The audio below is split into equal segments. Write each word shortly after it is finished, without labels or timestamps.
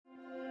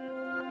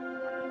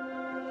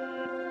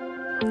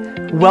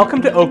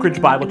Welcome to Oak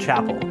Ridge Bible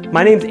Chapel.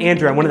 My name's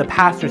Andrew. I'm one of the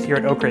pastors here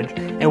at Oak Ridge,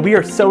 and we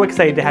are so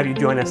excited to have you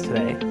join us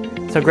today.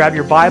 So grab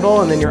your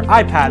Bible and then your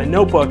iPad, a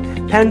notebook,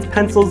 pens,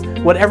 pencils,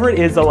 whatever it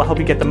is that will help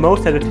you get the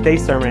most out of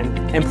today's sermon,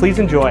 and please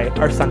enjoy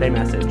our Sunday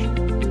message.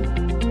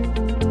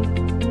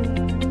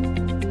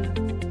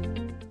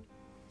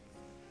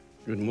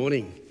 Good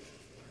morning.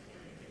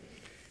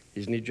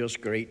 Isn't it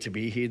just great to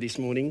be here this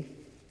morning,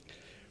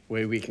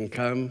 where we can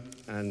come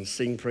and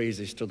sing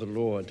praises to the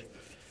Lord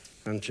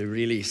and to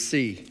really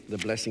see the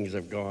blessings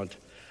of God.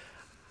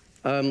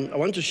 I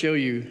want to show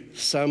you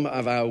some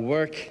of our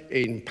work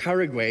in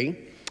Paraguay.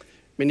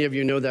 Many of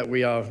you know that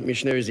we are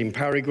missionaries in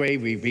Paraguay.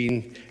 We've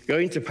been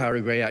going to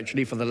Paraguay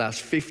actually for the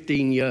last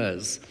 15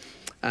 years.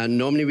 And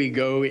normally we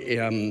go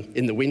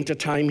in the winter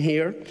time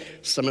here,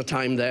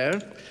 summertime there.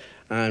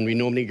 And we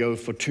normally go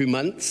for 2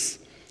 months.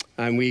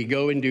 And we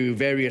go and do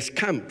various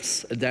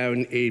camps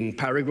down in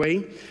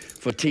Paraguay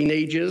for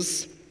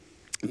teenagers,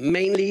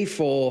 mainly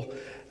for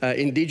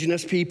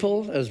indigenous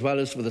people, as well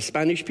as for the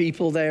Spanish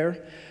people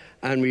there.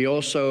 And we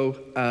also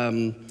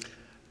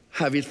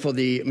have it for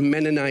the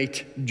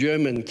Mennonite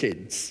German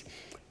kids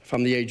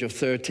from the age of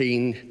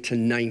 13 to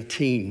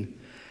 19.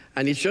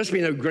 And it's just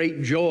been a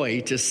great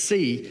joy to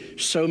see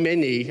so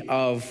many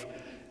of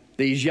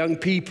these young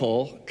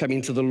people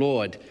coming to the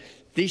Lord.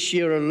 This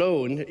year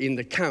alone in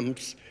the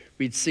camps,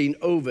 we'd seen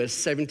over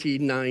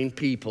 79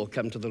 people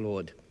come to the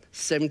Lord.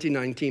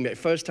 79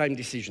 teammates, first-time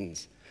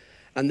decisions.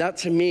 And that,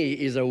 to me,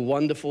 is a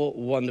wonderful,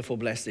 wonderful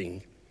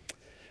blessing.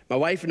 My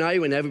wife and I,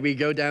 whenever we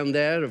go down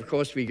there, of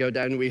course, we go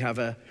down, we have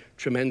a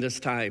tremendous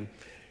time.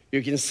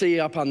 You can see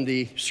up on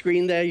the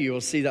screen there, you'll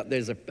see that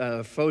there's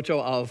a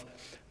photo of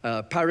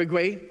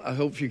Paraguay. I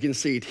hope you can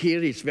see it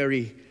here. It's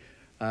very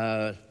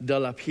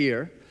dull up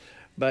here.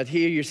 But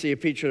here you see a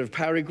picture of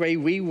Paraguay.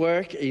 We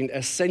work in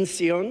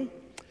Ascension,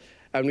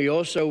 and we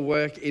also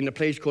work in a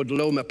place called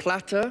Loma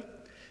Plata,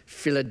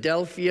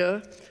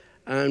 Philadelphia,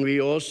 and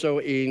we also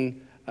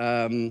in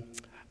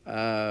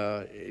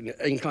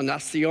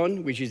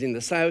Encarnacion, which is in the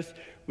south.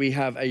 We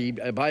have a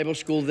Bible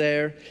school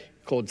there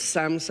called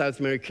SAM, South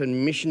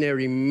American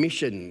Missionary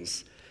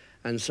Missions.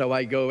 And so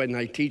I go and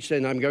I teach there,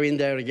 and I'm going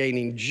there again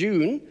in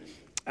June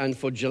and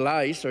for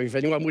July. So if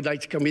anyone would like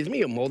to come with me,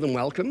 you're more than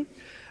welcome.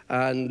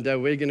 And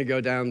we're going to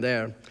go down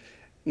there.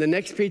 In the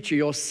next picture,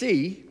 you'll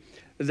see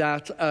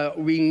that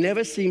we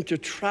never seem to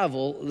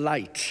travel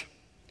light.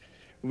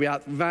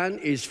 Our van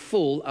is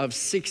full of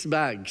 6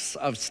 bags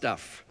of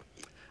stuff.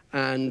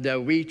 And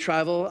we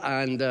travel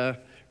and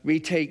we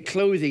take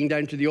clothing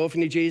down to the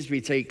orphanages. We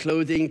take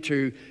clothing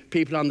to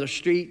people on the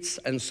streets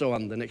and so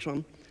on. The next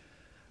one.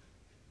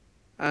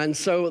 And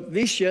so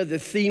this year the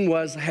theme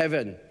was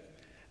heaven.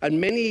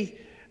 And many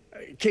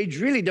kids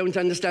really don't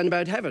understand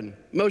about heaven.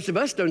 Most of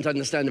us don't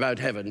understand about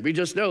heaven. We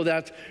just know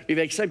that we've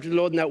accepted the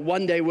Lord and that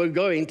one day we're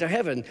going to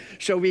heaven.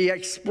 So we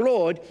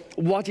explored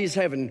what is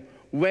heaven,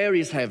 where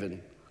is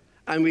heaven.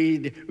 And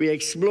we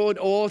explored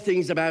all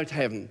things about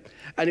heaven.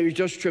 And it was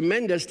just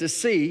tremendous to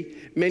see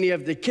many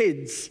of the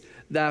kids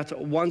that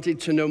wanted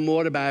to know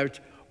more about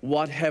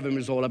what heaven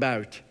was all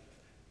about.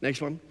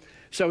 Next one.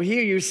 So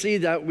here you see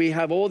that we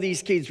have all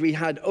these kids. We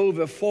had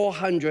over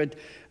 400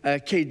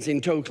 kids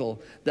in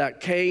total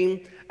that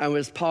came and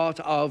was part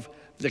of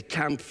the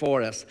camp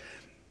for us.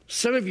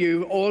 Some of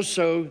you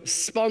also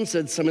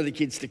sponsored some of the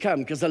kids to come,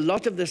 because a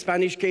lot of the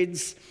Spanish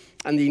kids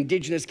and the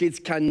indigenous kids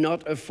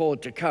cannot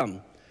afford to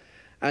come.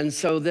 And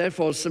so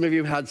therefore, some of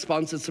you had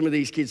sponsored some of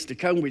these kids to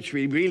come, which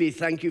we really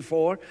thank you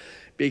for,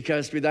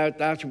 because without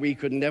that, we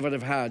could never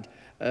have had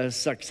a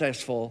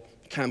successful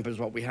camp as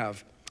what we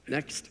have.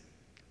 Next.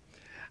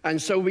 And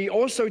so we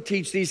also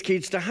teach these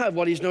kids to have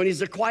what is known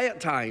as a quiet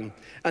time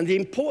and the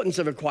importance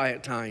of a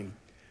quiet time.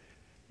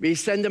 We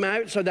send them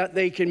out so that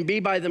they can be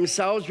by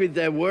themselves with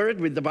their word,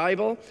 with the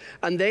Bible,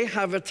 and they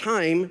have a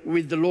time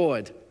with the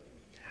Lord.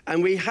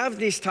 And we have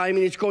this time,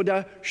 and it's called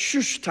a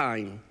shush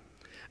time.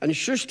 And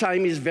shush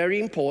time is very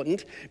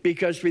important,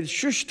 because with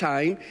shush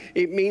time,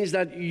 it means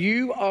that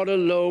you are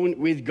alone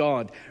with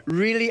God,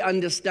 really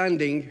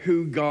understanding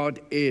who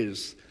God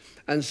is.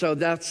 And so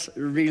that's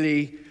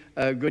really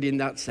good in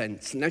that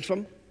sense. Next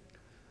one.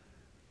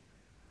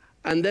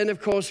 And then,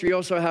 of course, we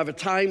also have a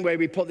time where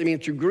we put them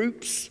into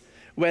groups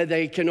where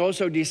they can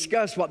also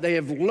discuss what they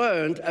have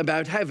learned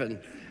about heaven.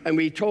 And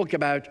we talk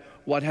about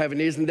what heaven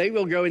is, and they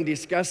will go and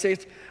discuss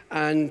it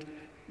and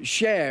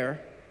share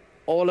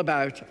all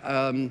about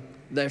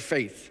their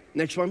faith.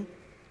 Next one.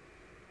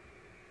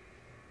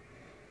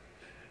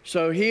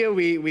 So here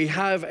we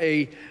have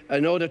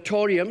an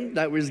auditorium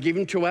that was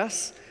given to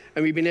us,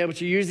 and we've been able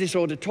to use this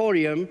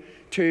auditorium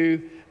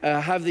to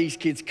have these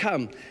kids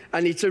come.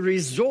 And it's a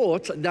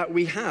resort that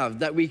we have,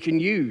 that we can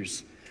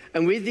use.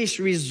 And with this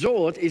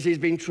resort, it has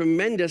been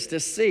tremendous to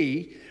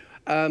see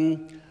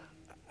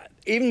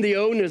even the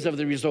owners of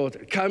the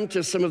resort come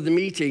to some of the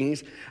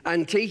meetings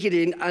and take it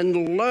in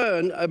and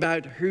learn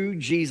about who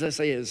Jesus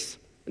is.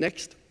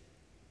 Next.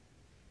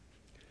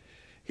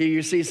 Here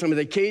you see some of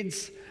the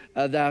kids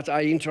that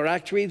I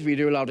interact with. We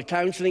do a lot of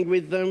counseling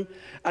with them.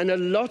 And a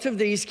lot of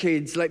these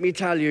kids, let me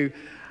tell you,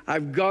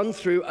 have gone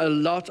through a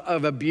lot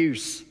of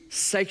abuse,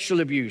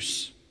 sexual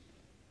abuse,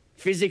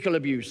 physical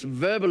abuse,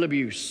 verbal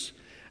abuse.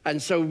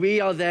 And so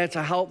we are there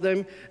to help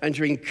them and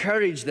to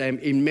encourage them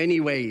in many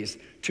ways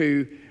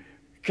to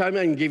come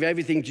and give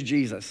everything to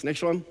Jesus.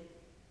 Next one.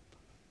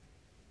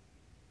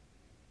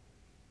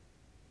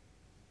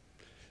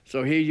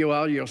 So here you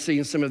are, you're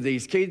seeing some of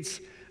these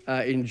kids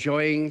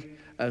enjoying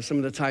some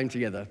of the time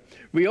together.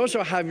 We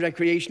also have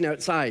recreation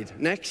outside.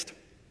 Next.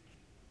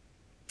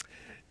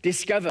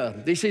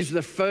 Discover. This is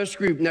the first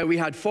group. Now, we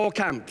had 4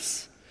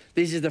 camps.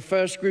 This is the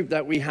first group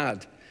that we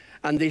had.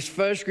 And this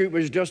first group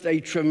was just a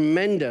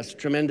tremendous,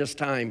 tremendous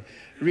time,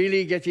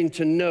 really getting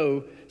to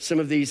know some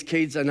of these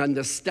kids and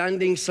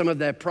understanding some of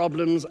their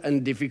problems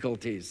and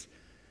difficulties.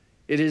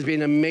 It has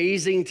been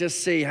amazing to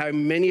see how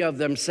many of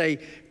them say,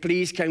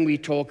 please, can we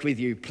talk with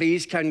you?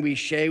 Please, can we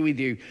share with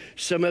you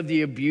some of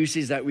the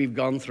abuses that we've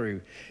gone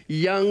through?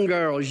 Young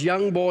girls,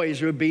 young boys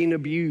who are being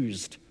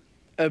abused.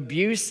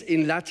 Abuse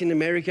in Latin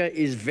America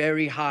is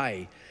very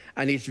high,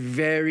 and it's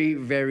very,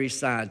 very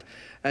sad.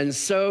 And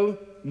so,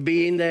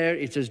 being there,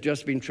 it has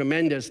just been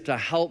tremendous to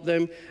help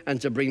them and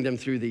to bring them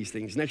through these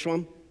things. Next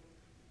one.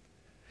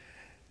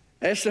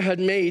 Esther had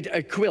made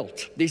a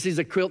quilt. This is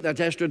a quilt that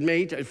Esther had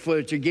made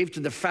to give to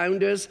the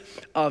founders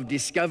of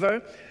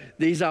Discover.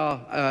 These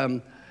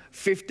are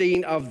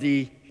 15 of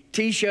the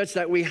T-shirts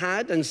that we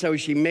had, and so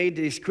she made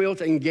this quilt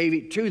and gave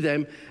it to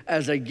them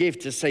as a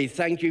gift to say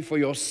thank you for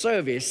your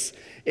service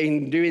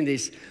in doing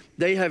this.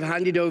 They have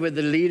handed over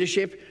the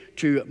leadership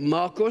to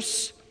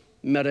Marcus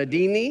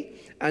Maradini,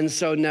 and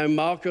so now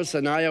Marcus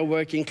and I are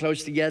working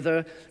close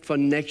together for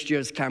next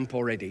year's camp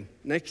already.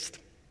 Next.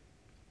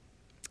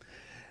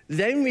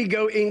 Then we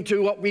go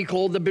into what we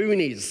call the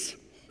boonies.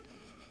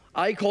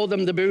 I call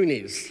them the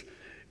boonies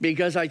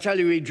because I tell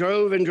you, we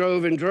drove and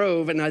drove and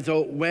drove, and I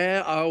thought,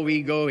 where are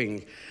we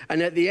going?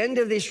 And at the end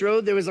of this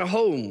road, there was a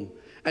home.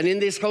 And in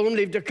this home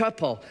lived a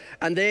couple.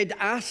 And they'd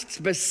asked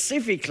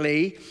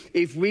specifically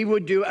if we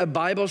would do a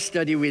Bible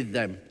study with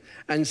them.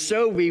 And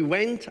so we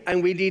went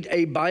and we did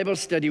a Bible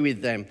study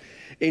with them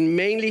in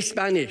mainly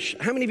Spanish.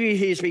 How many of you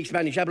here speak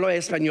Spanish? Hablo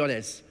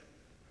españoles.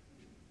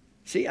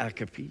 Sí,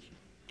 capi.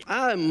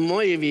 Ah,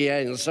 muy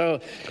bien. So,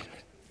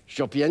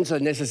 yo pienso,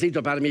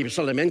 necesito para mí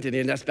solamente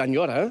en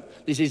español. Huh?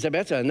 This is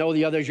better. And all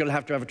the others, you'll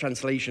have to have a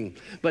translation.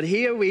 But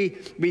here we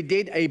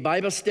did a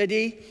Bible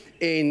study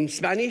in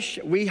Spanish.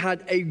 We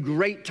had a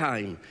great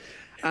time.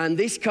 And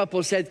this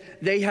couple said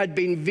they had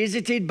been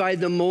visited by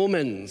the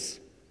Mormons.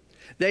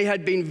 They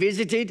had been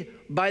visited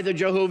by the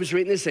Jehovah's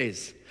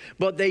Witnesses,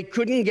 but they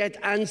couldn't get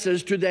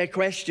answers to their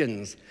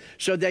questions.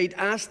 So they'd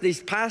asked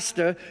this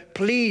pastor,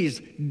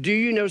 please, do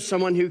you know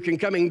someone who can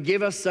come and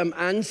give us some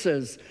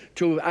answers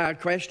to our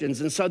questions?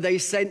 And so they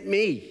sent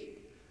me.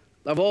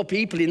 Of all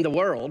people in the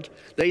world,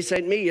 they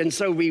sent me. And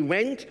so we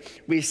went,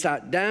 we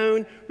sat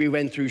down, we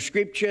went through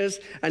scriptures,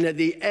 and at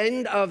the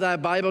end of our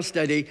Bible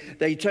study,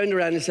 they turned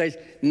around and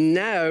said,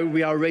 now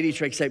we are ready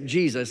to accept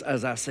Jesus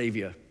as our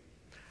Savior.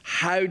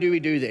 How do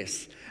we do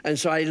this? And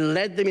so I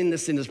led them in the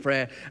sinner's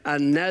prayer,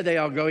 and now they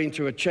are going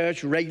to a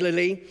church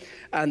regularly,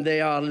 and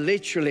they are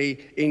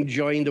literally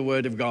enjoying the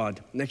Word of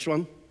God. Next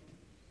one.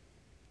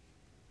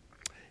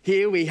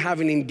 Here we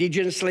have an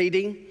indigenous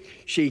lady.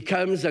 She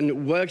comes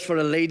and works for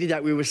a lady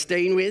that we were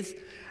staying with,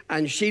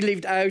 and she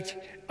lived out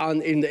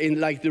in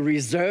like the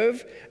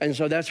reserve, and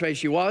so that's where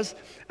she was.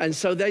 And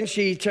so then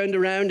she turned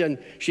around and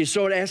she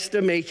saw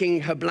Esther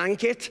making her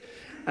blanket.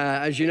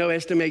 As you know,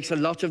 Esther makes a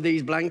lot of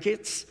these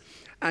blankets.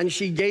 And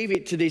she gave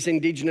it to this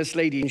indigenous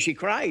lady, and she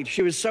cried.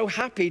 She was so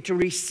happy to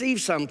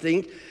receive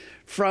something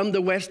from the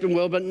Western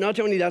world, but not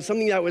only that,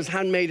 something that was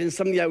handmade and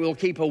something that will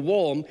keep her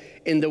warm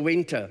in the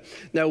winter.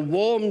 Now,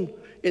 warm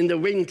in the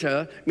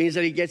winter means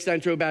that it gets down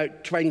to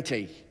about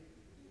 20.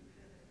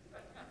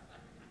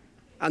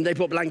 And they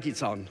put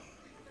blankets on.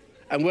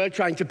 And we're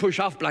trying to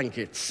push off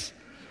blankets.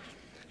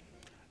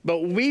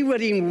 But we were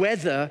in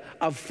weather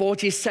of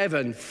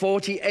 47,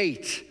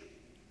 48.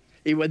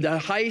 The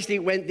highest it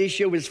went this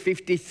year was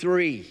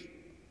 53.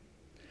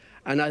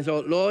 And I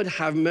thought, Lord,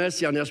 have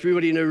mercy on us. We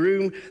were in a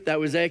room that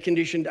was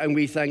air-conditioned, and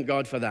we thank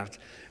God for that.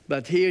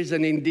 But here's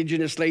an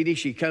indigenous lady.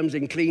 She comes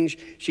and cleans.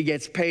 She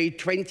gets paid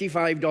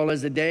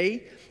 $25 a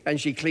day, and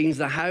she cleans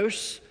the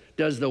house,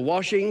 does the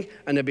washing,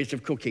 and a bit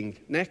of cooking.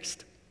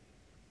 Next.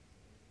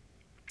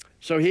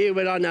 So here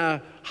we're on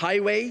a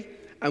highway,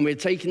 and we're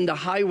taking the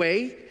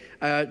highway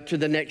to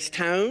the next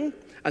town.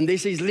 And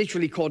this is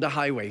literally called a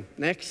highway.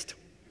 Next.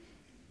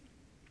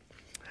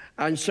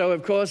 And so,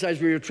 of course, as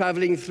we were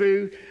traveling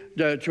through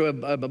to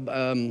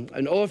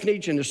an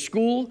orphanage and a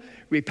school,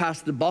 we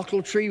passed the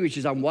bottle tree, which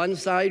is on one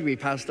side. We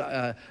passed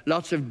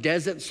lots of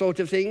desert sort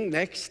of thing.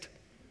 Next.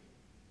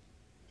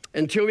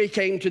 Until we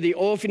came to the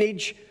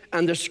orphanage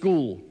and the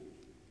school.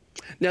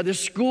 Now, the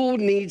school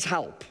needs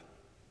help.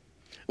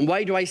 And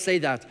why do I say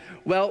that?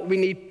 Well, we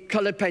need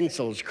colored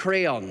pencils,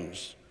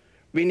 crayons.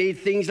 We need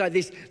things like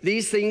this.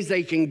 These things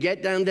they can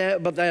get down there,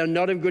 but they are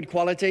not of good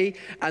quality,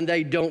 and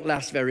they don't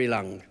last very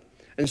long.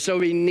 And so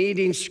we need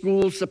in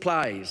school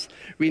supplies.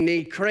 We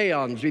need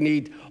crayons. We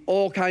need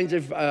all kinds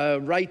of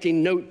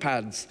writing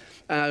notepads,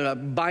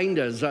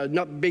 binders,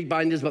 not big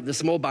binders, but the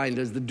small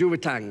binders, the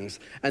duotangs,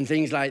 and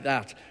things like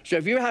that. So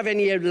if you have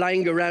any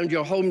lying around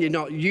your home you're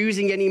not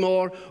using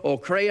anymore, or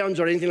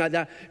crayons or anything like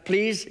that,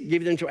 please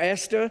give them to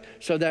Esther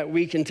so that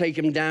we can take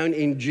them down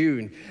in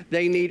June.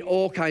 They need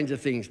all kinds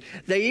of things.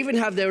 They even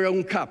have their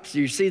own cups.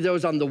 You see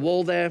those on the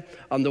wall there,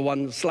 on the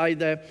one slide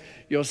there.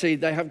 You'll see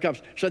they have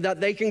cups so that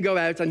they can go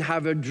out and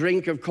have a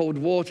drink of cold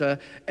water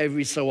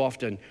every so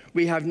often.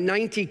 We have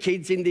 90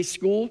 kids in this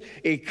school.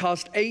 It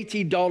costs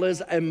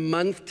 $80 a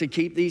month to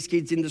keep these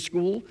kids in the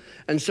school.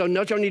 And so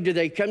not only do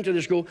they come to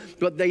the school,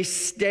 but they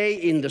stay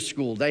in the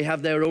school. They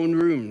have their own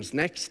rooms.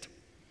 Next.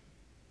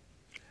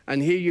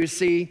 And here you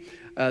see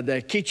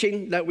the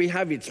kitchen that we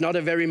have. It's not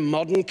a very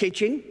modern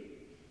kitchen.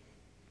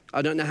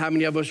 I don't know how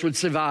many of us would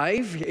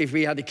survive if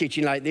we had a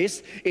kitchen like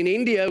this. In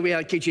India, we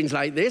had kitchens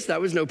like this.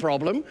 That was no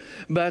problem.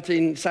 But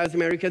in South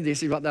America,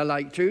 this is what they're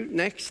like too.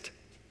 Next.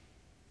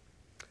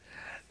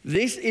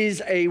 This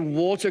is a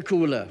water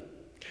cooler.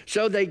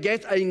 So they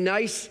get a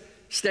nice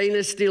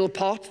stainless steel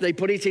pot. They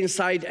put it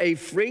inside a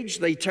fridge.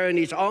 They turn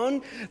it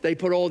on. They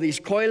put all these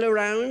coil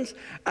around.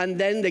 And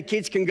then the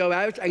kids can go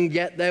out and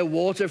get their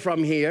water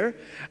from here.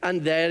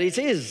 And there it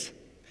is.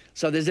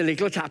 So there's a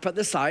little tap at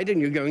the side,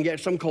 and you go and get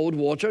some cold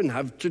water and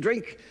have to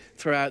drink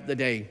throughout the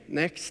day.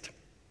 Next.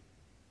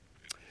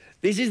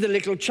 This is the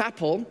little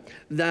chapel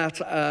that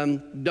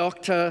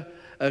Dr.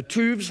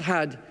 Tubes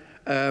had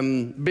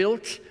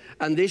built,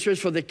 and this was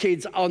for the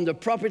kids on the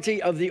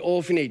property of the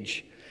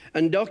orphanage.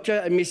 And Dr.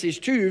 and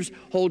Mrs. Tubes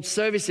hold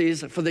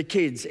services for the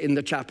kids in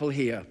the chapel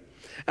here.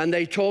 And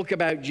they talk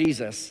about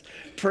Jesus.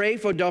 Pray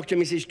for Dr.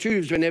 and Mrs.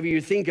 Tubes whenever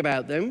you think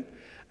about them.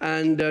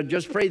 And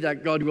just pray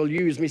that God will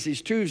use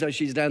Mrs. Tubes as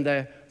she's down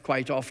there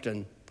quite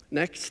often.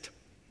 Next.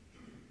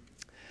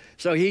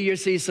 So here you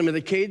see some of the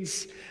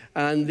kids.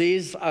 And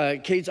these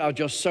kids are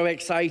just so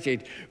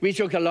excited. We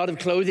took a lot of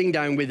clothing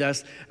down with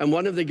us. And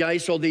one of the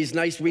guys saw these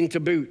nice winter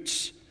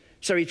boots.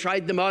 So he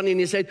tried them on and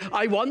he said,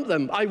 I want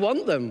them, I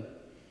want them.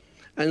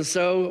 And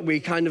so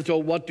we kind of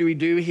thought, what do we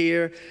do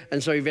here?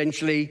 And so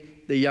eventually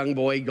the young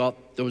boy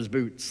got those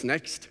boots.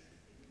 Next.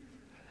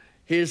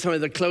 Here's some of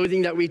the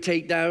clothing that we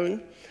take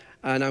down.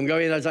 And I'm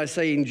going, as I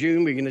say, in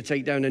June, we're going to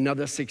take down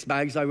another 6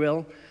 bags,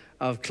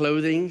 of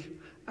clothing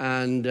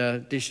and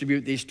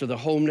distribute these to the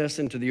homeless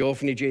and to the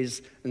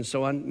orphanages and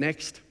so on.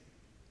 Next.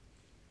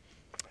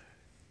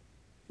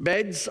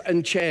 Beds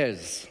and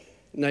chairs.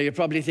 Now, you're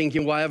probably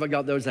thinking, why have I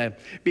got those there?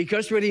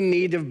 Because we're in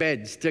need of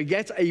beds. To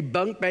get a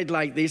bunk bed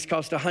like this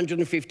costs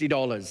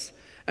 $150.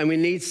 And we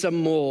need some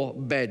more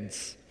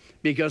beds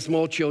because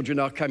more children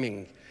are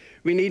coming.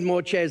 We need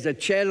more chairs. A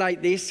chair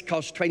like this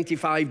costs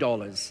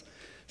 $25.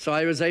 So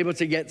I was able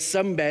to get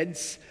some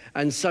beds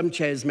and some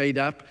chairs made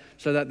up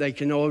so that they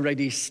can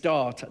already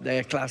start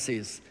their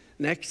classes.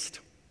 Next.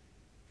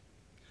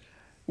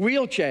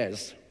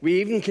 Wheelchairs. We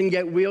even can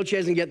get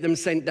wheelchairs and get them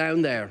sent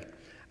down there.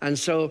 And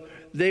so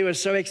they were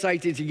so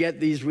excited to get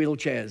these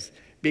wheelchairs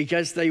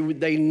because they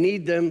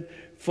need them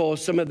for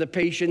some of the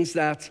patients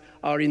that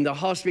are in the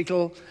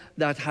hospital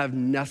that have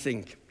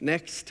nothing.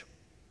 Next.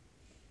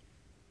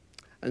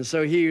 And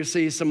so here you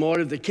see some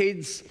more of the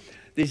kids.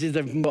 This is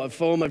a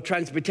form of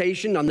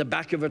transportation on the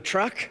back of a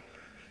truck.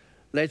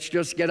 Let's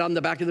just get on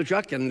the back of the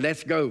truck and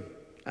let's go.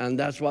 And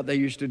that's what they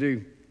used to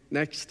do.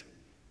 Next.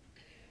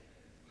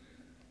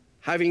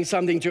 Having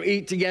something to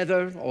eat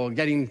together or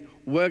getting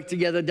work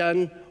together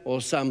done or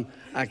some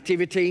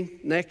activity.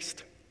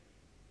 Next.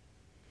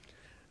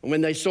 And when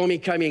they saw me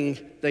coming,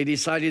 they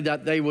decided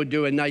that they would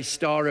do a nice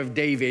Star of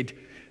David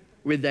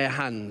with their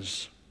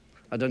hands.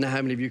 I don't know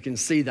how many of you can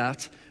see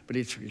that, but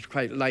it's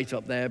quite light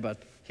up there,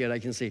 but here I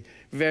can see.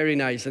 Very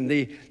nice. And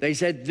they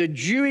said, the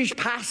Jewish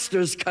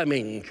pastor's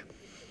coming.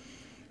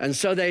 And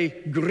so they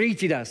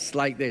greeted us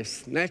like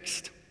this.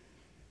 Next.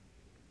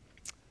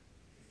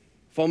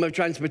 Form of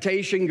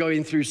transportation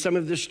going through some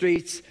of the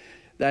streets.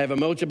 They have a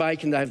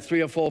motorbike and they have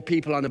 3 or 4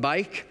 people on a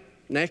bike.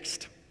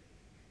 Next.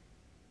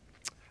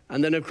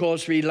 And then, of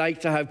course, we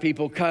like to have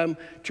people come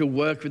to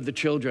work with the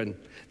children.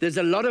 There's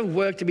a lot of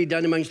work to be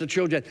done amongst the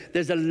children.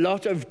 There's a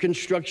lot of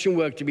construction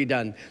work to be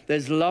done.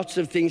 There's lots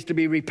of things to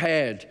be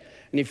repaired.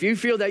 And if you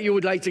feel that you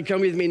would like to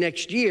come with me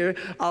next year,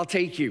 I'll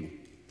take you.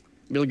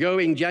 We'll go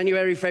in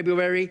January,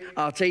 February.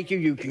 I'll take you.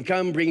 You can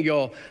come, bring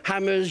your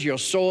hammers, your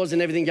saws,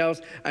 and everything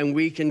else, and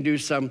we can do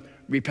some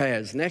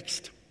repairs.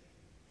 Next.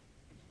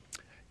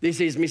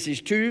 This is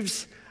Mrs.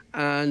 Tubes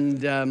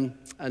and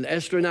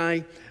Esther and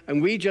I,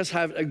 and we just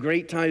have a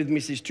great time with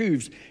Mrs.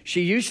 Tubes.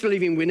 She used to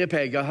live in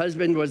Winnipeg. Her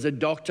husband was a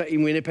doctor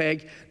in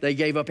Winnipeg. They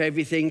gave up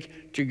everything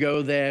to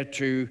go there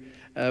to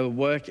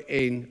work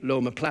in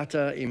Loma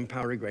Plata in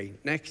Paraguay.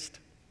 Next.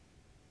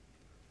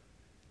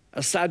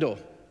 Asado.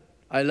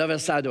 I love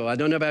asado. I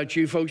don't know about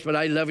you folks, but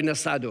I love an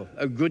asado,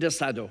 a good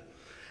asado.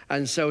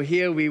 And so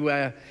here we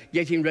were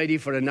getting ready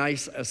for a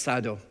nice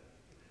asado.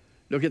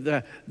 Look at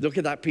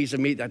that piece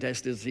of meat that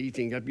Esther's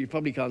eating. You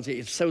probably can't see it.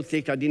 It's so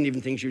thick, I didn't even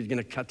think she was going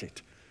to cut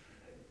it.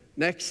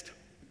 Next.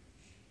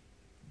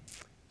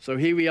 So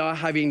here we are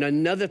having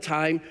another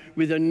time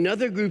with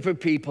another group of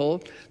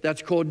people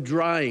that's called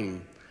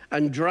DRIME.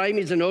 And DRIME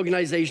is an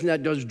organization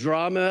that does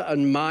drama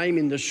and mime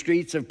in the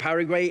streets of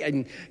Paraguay,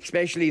 and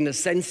especially in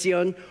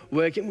Ascension,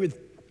 working with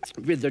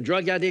the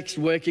drug addicts,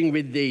 working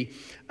with the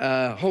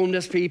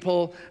homeless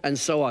people, and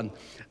so on.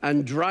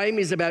 And DRIME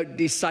is about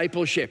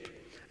discipleship.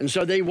 And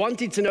so they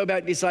wanted to know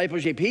about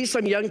discipleship. Here's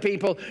some young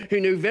people who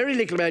knew very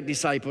little about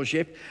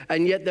discipleship,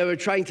 and yet they were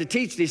trying to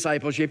teach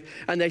discipleship.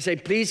 And they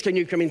said, please, can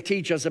you come and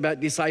teach us about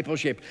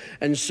discipleship?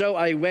 And so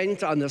I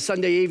went on the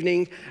Sunday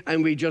evening,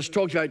 and we just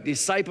talked about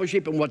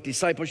discipleship and what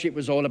discipleship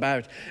was all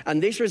about.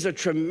 And this was a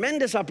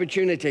tremendous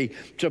opportunity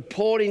to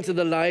pour into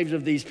the lives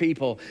of these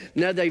people.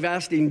 Now they've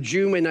asked in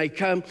June when I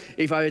come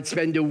if I would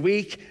spend a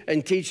week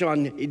and teach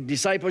on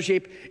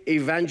discipleship,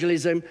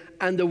 evangelism,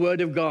 and the Word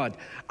of God.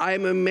 I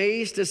am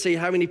amazed to see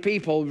how many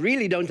people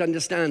really don't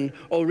understand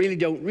or really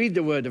don't read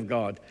the Word of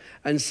God.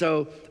 And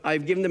so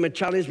I've given them a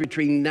challenge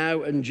between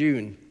now and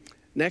June.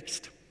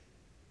 Next.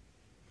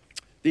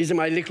 These are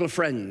my little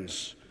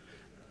friends.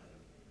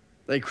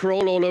 They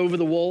crawl all over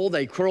the wall.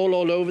 They crawl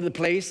all over the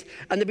place.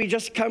 And they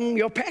become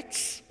your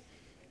pets.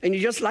 And you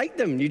just like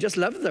them. You just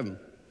love them.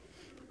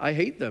 I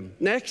hate them.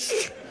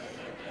 Next.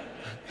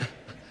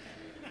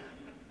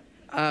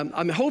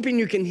 I'm hoping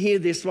you can hear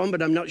this one,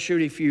 but I'm not sure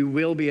if you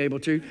will be able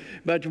to.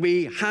 But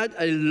we had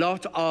a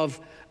lot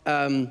of,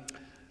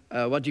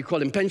 what do you call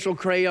them, pencil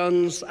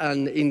crayons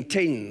and in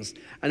tins.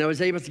 And I was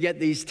able to get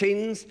these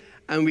tins,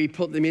 and we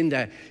put them in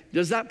there.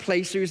 Does that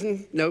play,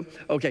 Susan? No?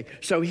 Okay.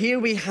 So here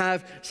we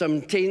have some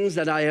tins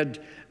that I had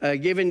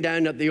given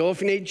down at the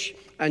orphanage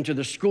and to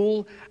the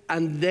school,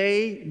 and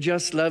they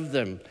just love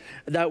them.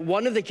 That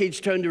one of the kids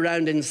turned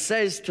around and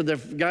says to the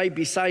guy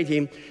beside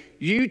him,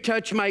 "You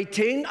touch my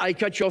tin, I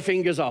cut your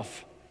fingers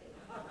off.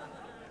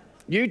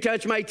 You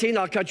touch my tin,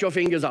 I'll cut your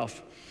fingers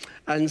off."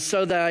 And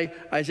so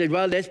I said,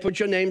 well, let's put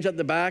your names at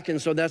the back.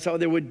 And so that's how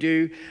they would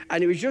do.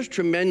 And it was just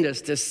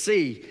tremendous to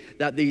see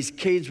that these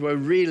kids were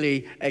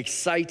really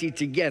excited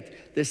to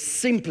get the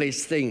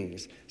simplest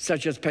things,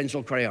 such as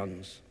pencil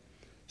crayons,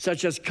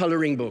 such as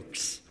coloring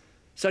books,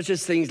 such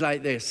as things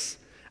like this.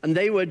 And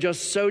they were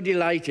just so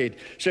delighted.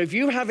 So if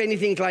you have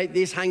anything like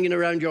this hanging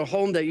around your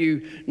home that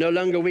you no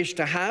longer wish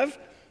to have,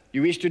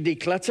 you wish to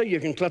declutter,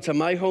 you can clutter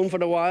my home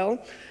for a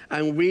while,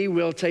 and we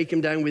will take them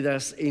down with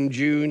us in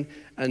June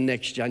and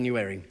next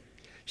January.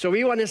 So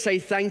we want to say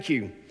thank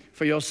you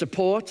for your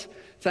support.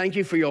 Thank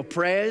you for your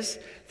prayers.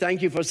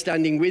 Thank you for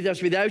standing with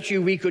us. Without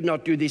you, we could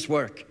not do this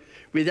work.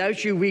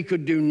 Without you, we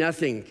could do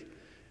nothing.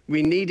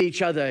 We need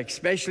each other,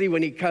 especially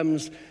when it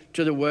comes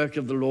to the work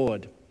of the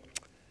Lord.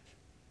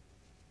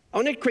 I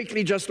want to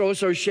quickly just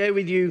also share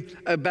with you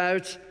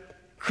about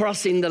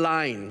crossing the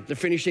line, the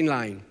finishing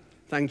line.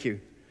 Thank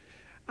you.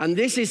 And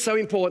this is so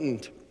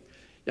important.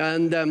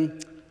 And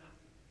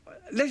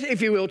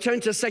if you will,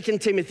 turn to 2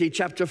 Timothy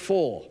chapter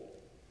 4.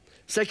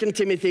 2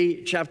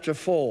 Timothy chapter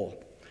 4.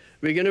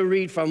 We're going to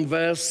read from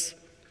verse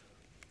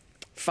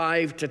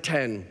 5 to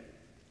 10.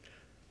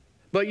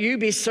 But you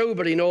be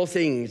sober in all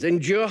things,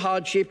 endure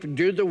hardship,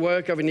 do the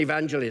work of an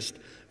evangelist,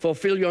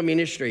 fulfill your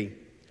ministry.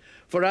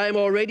 For I am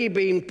already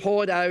being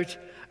poured out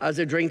as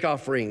a drink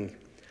offering,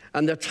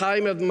 and the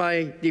time of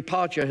my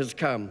departure has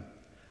come.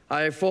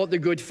 I have fought the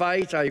good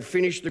fight, I have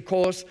finished the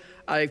course,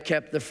 I have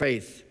kept the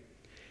faith.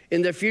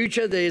 In the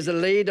future there is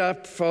laid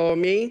up for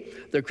me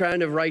the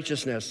crown of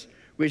righteousness,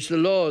 which the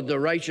Lord, the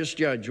righteous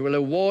judge, will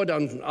award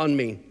on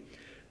me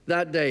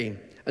that day,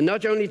 and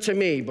not only to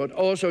me, but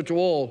also to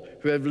all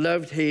who have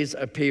loved his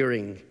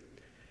appearing.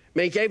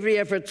 Make every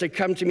effort to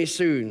come to me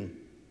soon,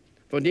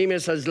 for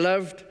Demas has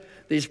loved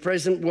this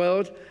present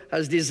world,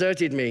 has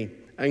deserted me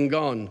and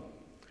gone.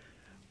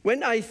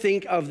 When I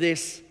think of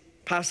this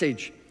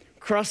passage,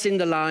 crossing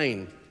the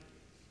line,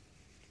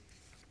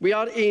 we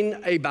are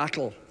in a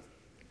battle.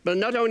 But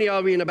not only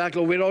are we in a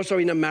battle, we're also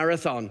in a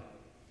marathon.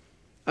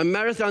 A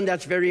marathon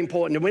that's very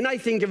important. And when I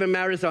think of a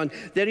marathon,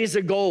 there is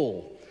a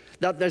goal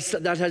that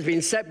has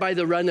been set by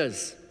the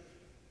runners.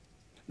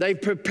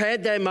 They've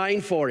prepared their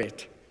mind for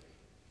it.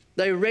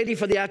 They're ready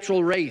for the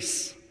actual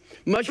race.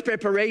 Much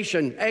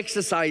preparation,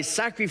 exercise,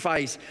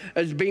 sacrifice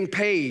has been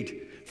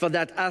paid for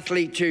that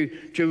athlete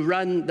to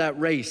run that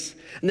race.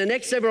 And the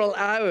next several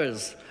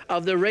hours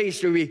of the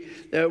race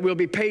will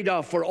be paid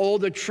off for all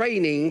the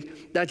training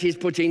that he's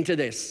put into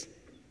this.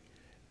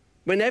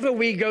 Whenever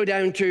we go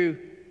down to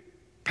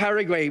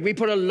Paraguay, we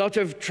put a lot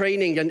of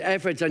training and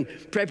efforts and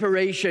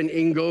preparation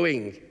in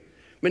going.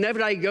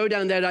 Whenever I go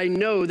down there, I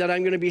know that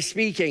I'm going to be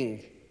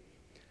speaking.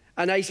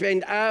 And I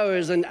spend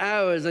hours and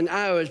hours and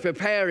hours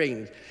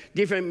preparing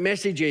different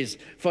messages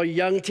for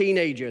young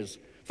teenagers,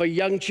 for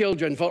young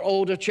children, for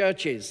older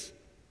churches.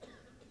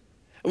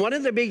 And one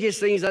of the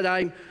biggest things that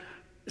I'm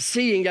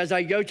seeing as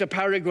I go to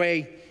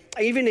Paraguay,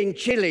 even in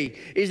Chile,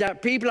 is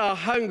that people are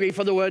hungry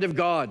for the Word of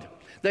God.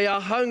 They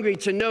are hungry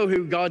to know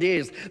who God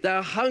is. They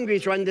are hungry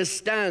to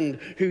understand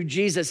who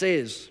Jesus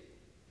is.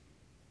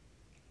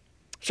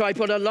 So I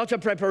put a lot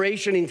of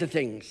preparation into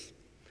things.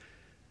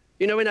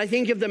 You know, when I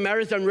think of the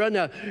marathon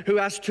runner who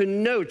has to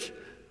note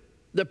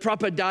the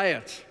proper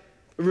diet,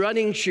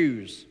 running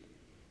shoes,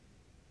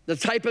 the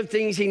type of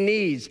things he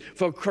needs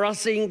for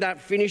crossing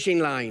that finishing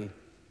line.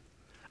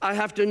 I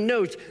have to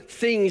note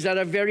things that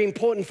are very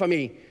important for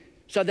me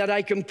so that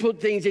I can put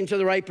things into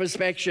the right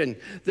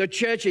perspective. The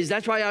churches,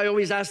 that's why I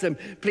always ask them,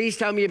 please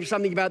tell me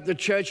something about the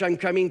church I'm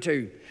coming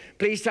to.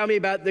 Please tell me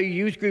about the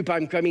youth group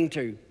I'm coming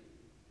to.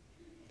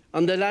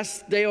 On the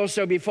last day or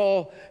so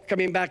before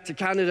coming back to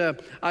Canada,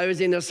 I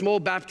was in a small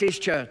Baptist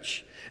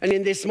church. And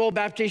in this small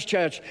Baptist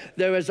church,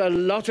 there was a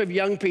lot of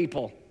young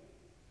people.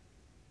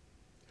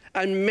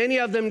 And many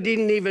of them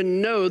didn't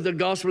even know the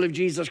gospel of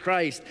Jesus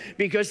Christ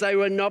because they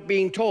were not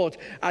being taught.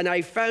 And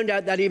I found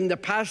out that even the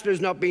pastor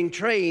is not being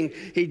trained.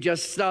 He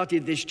just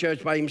started this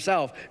church by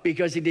himself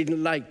because he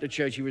didn't like the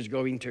church he was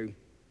going to.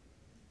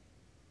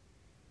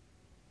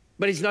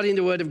 But it's not in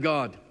the Word of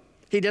God.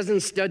 He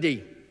doesn't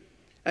study.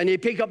 And you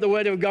pick up the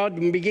Word of God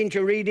and begin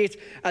to read it,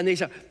 and they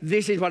say,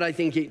 this is what I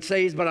think it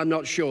says, but I'm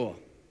not sure.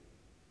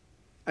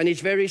 And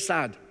it's very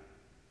sad.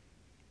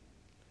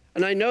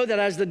 And I know that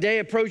as the day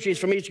approaches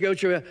for me to go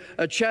to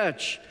a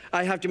church,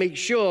 I have to make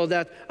sure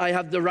that I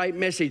have the right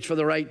message for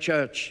the right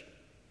church.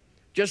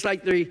 Just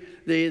like the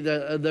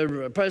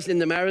person in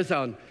the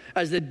marathon,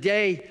 as the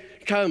day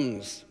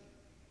comes,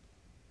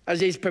 as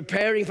he's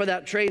preparing for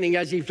that training,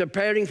 as he's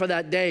preparing for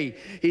that day,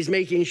 he's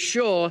making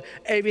sure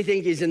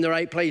everything is in the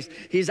right place.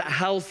 He's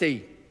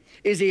healthy.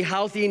 Is he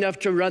healthy enough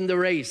to run the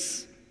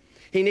race?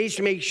 He needs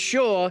to make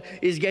sure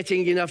he's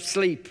getting enough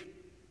sleep,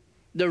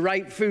 the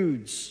right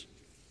foods.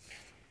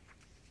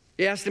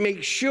 He has to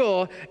make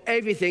sure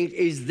everything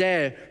is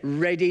there,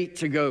 ready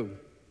to go.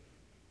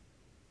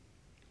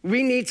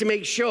 We need to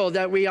make sure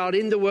that we are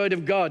in the Word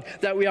of God,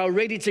 that we are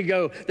ready to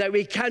go, that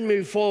we can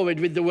move forward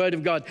with the Word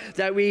of God,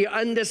 that we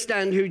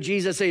understand who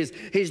Jesus is.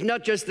 He's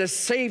not just the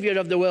Savior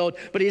of the world,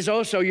 but He's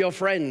also your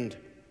friend.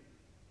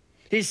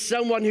 He's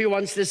someone who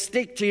wants to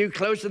stick to you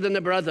closer than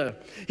a brother.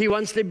 He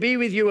wants to be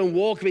with you and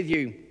walk with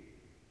you.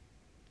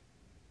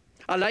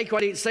 I like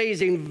what it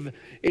says in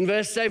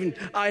verse 7.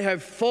 I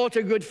have fought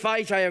a good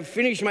fight. I have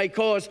finished my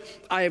course.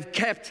 I have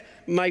kept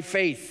my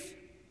faith.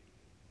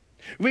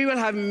 We will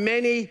have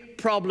many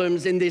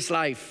problems in this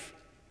life.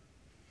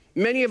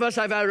 Many of us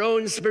have our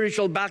own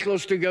spiritual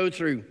battles to go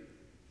through.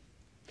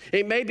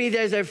 It may be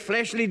there's a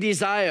fleshly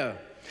desire.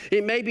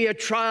 It may be a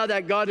trial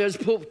that God has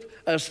put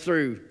us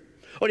through.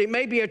 Or it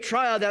may be a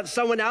trial that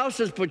someone else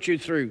has put you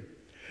through.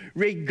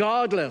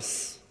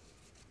 Regardless,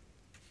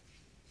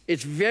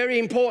 it's very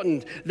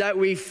important that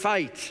we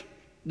fight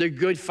the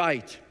good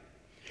fight.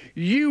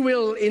 You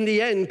will, in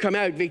the end, come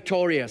out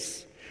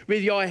victorious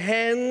with your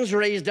hands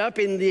raised up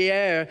in the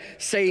air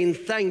saying,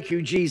 thank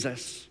you,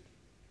 Jesus.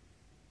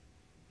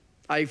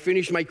 I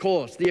finished my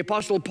course. The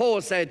Apostle Paul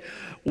said,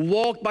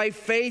 walk by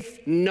faith,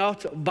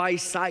 not by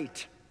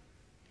sight.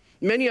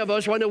 Many of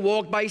us want to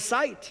walk by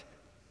sight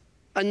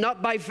and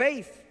not by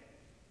faith.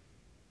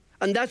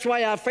 And that's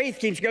why our faith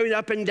keeps going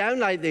up and down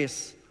like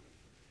this.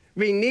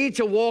 We need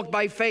to walk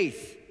by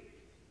faith.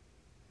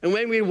 And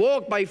when we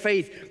walk by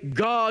faith,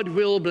 God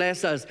will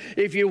bless us.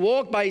 If you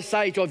walk by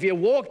sight or if you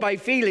walk by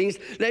feelings,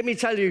 let me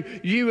tell you,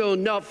 you will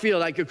not feel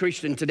like a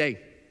Christian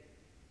today.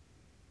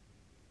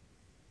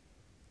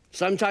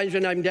 Sometimes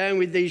when I'm down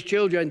with these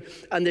children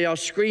and they are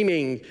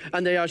screaming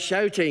and they are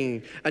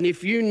shouting, and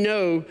if you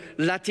know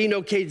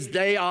Latino kids,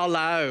 they are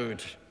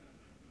loud.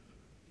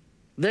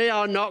 They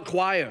are not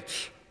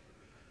quiet.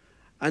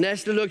 And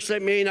Esther looks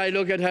at me and I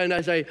look at her and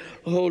I say,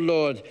 oh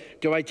Lord,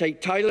 do I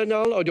take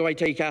Tylenol or do I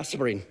take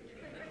aspirin?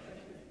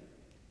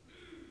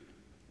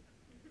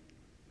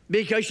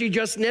 Because you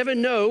just never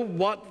know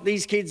what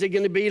these kids are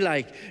going to be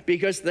like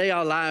because they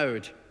are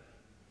loud.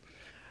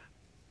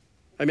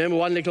 I remember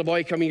one little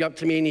boy coming up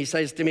to me and he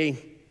says to me,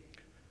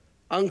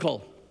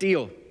 Uncle,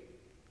 Dio,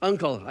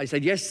 Uncle. I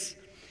said, yes.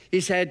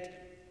 He said,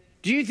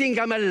 do you think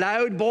I'm a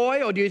loud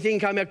boy or do you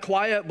think I'm a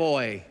quiet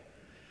boy?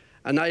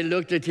 And I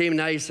looked at him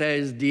and I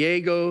says,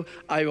 Diego,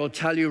 I will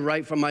tell you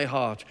right from my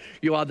heart,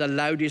 you are the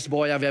loudest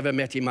boy I've ever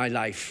met in my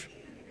life.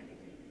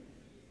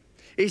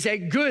 He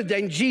said, good,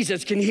 then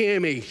Jesus can hear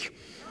me.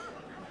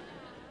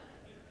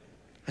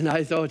 And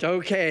I thought,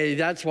 okay,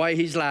 that's why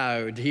he's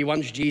loud. He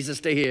wants Jesus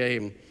to hear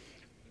him.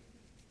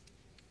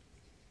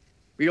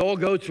 We all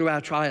go through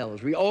our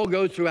trials. We all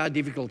go through our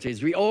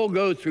difficulties. We all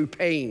go through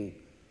pain.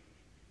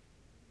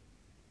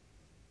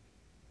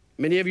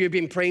 Many of you have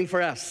been praying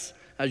for us.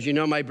 As you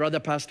know, my brother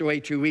passed away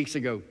 2 weeks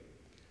ago.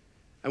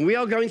 And we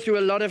are going through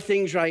a lot of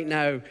things right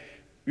now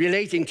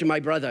relating to my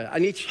brother.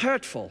 And it's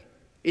hurtful.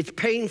 It's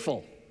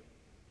painful.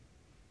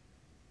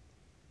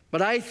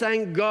 But I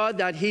thank God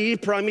that He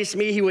promised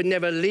me He would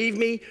never leave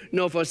me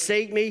nor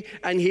forsake me,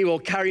 and He will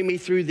carry me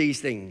through these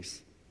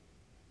things.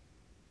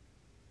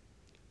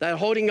 They're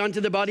holding on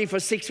to the body for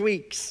 6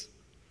 weeks.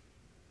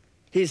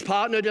 His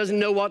partner doesn't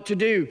know what to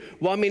do.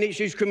 1 minute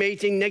she's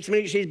cremating, next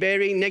minute she's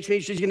burying, next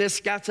minute she's going to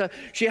scatter.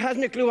 She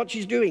hasn't a clue what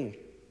she's doing.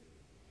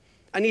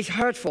 And it's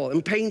hurtful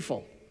and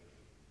painful.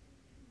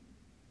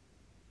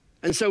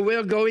 And so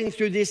we're going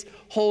through this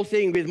whole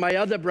thing with my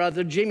other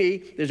brother,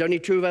 Jimmy. There's only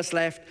 2 of us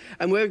left.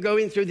 And we're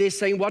going through this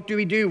saying, what do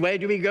we do? Where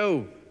do we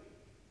go?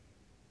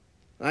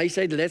 I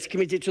said, let's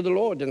commit it to the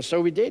Lord, and so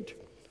we did.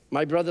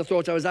 My brother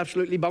thought I was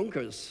absolutely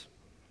bonkers.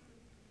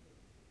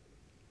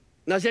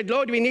 And I said,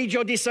 Lord, we need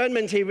your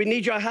discernment here. We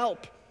need your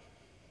help.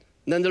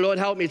 And then the Lord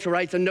helped me to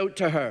write a note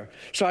to her.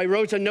 So I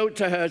wrote a note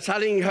to her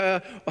telling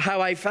her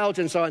how I felt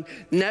and so on.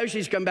 Now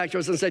she's come back to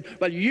us and said,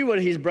 well, you were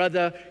his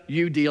brother.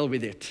 You deal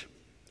with it.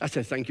 I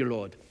said, thank you,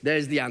 Lord.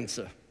 There's the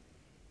answer.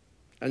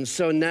 And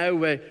so now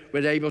we're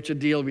able to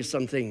deal with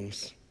some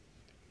things.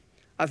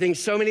 I think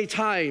so many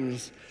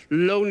times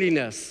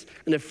loneliness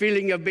and the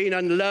feeling of being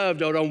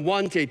unloved or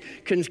unwanted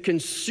can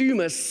consume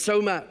us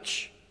so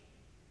much.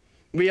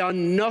 We are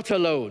not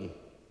alone.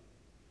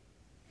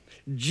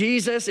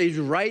 Jesus is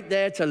right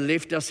there to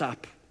lift us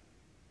up.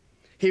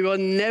 He will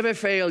never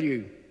fail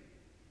you.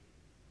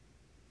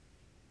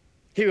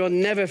 He will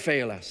never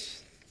fail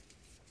us.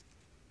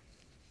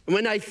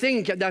 When I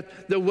think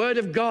that the Word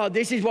of God,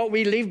 this is what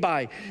we live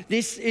by.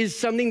 This is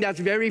something that's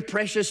very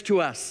precious to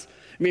us.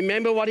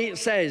 Remember what it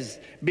says,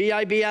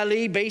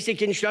 B-I-B-L-E,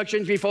 basic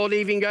instructions before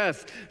leaving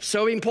earth.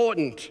 So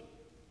important.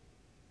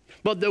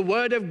 But the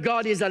Word of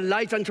God is a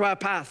light unto our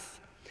path.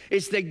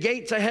 It's the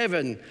gate to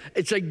heaven.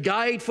 It's a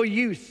guide for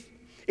youth.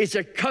 It's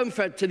a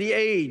comfort to the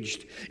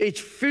aged. It's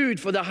food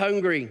for the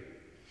hungry.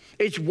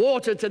 It's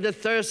water to the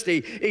thirsty.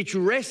 It's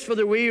rest for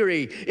the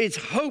weary. It's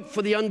hope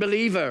for the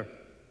unbeliever.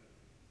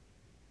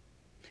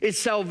 It's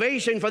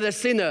salvation for the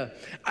sinner.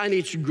 And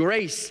it's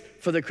grace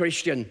for the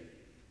Christian.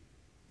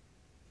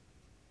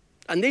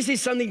 And this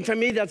is something to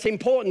me that's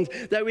important,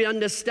 that we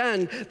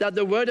understand that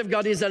the Word of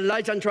God is a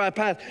light unto our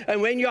path.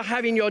 And when you're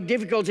having your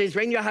difficulties,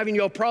 when you're having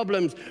your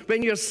problems,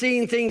 when you're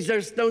seeing things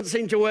that don't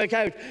seem to work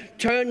out,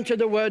 turn to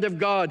the Word of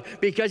God,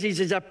 because it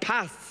is a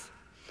path.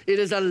 It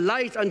is a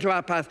light unto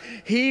our path.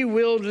 He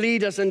will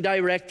lead us and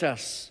direct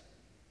us.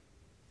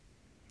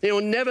 He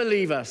will never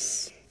leave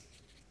us.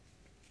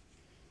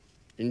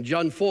 In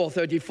John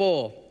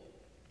 4:34,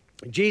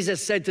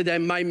 Jesus said to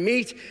them, my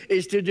meat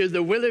is to do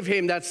the will of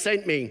him that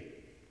sent me,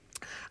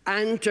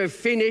 and to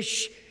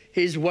finish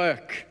his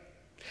work.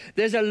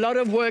 There's a lot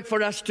of work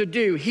for us to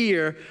do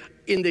here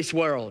in this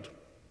world.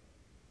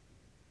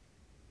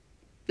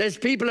 There's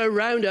people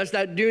around us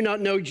that do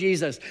not know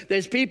Jesus.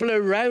 There's people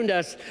around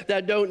us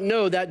that don't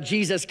know that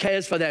Jesus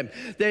cares for them.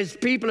 There's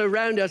people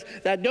around us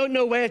that don't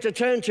know where to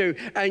turn to,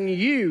 and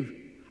you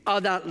are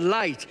that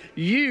light.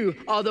 You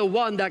are the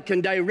one that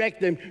can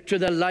direct them to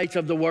the light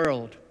of the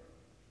world.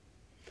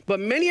 But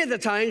many of the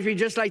times we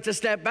just like to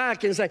step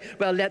back and say,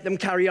 well, let them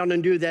carry on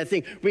and do their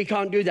thing. We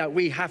can't do that.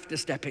 We have to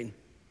step in.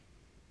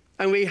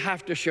 And we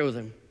have to show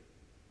them.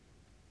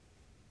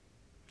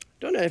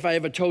 Don't know if I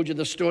ever told you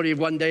the story of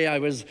one day I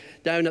was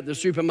down at the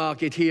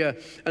supermarket here,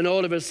 and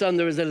all of a sudden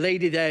there was a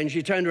lady there, and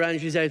she turned around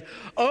and she said,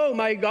 oh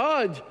my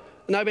God.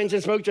 And I went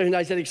and spoke to her and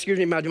I said, excuse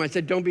me, madam. I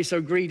said, don't be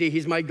so greedy.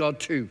 He's my God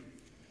too.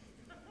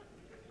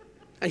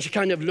 And she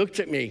kind of looked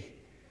at me.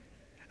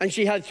 And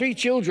she had 3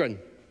 children.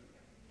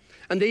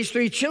 And these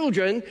 3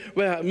 children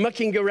were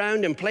mucking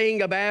around and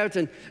playing about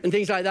and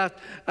things like that.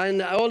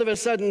 And all of a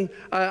sudden,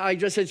 I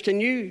just said, can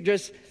you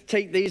just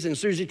take these? And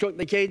Susie took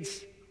the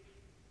kids.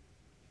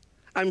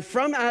 And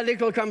from our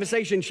little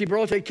conversation, she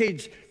brought her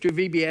kids to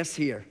VBS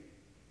here.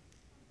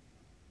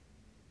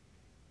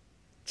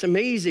 It's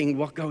amazing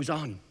what goes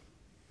on.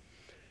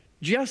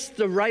 Just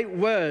the right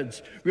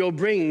words will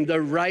bring the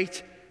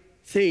right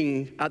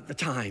thing at the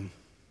time.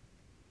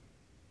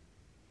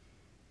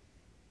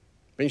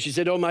 And she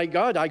said, oh my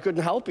God, I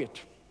couldn't help it.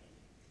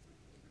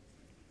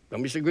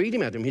 Don't be so greedy,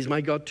 madam. He's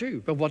my God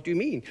too. But what do you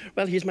mean?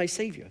 Well, he's my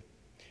Savior.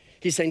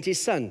 He sent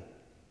his son.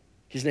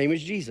 His name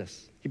is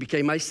Jesus. He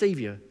became my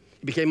Savior.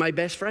 He became my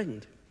best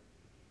friend.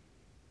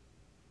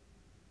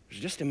 It was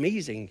just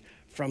amazing.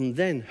 From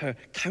then, her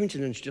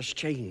countenance just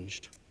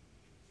changed.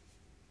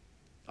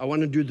 I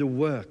want to do the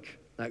work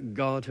that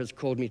God has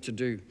called me to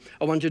do.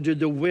 I want to do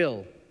the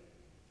will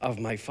of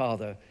my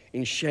Father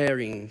in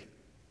sharing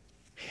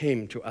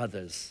him to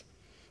others.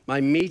 My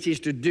meat is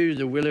to do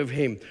the will of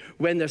him.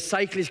 When the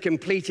cycle is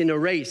complete in a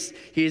race,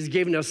 he is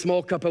given a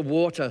small cup of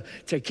water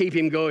to keep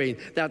him going.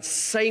 That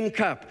same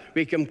cup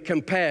we can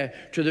compare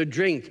to the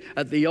drink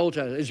at the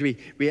altar as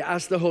we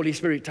ask the Holy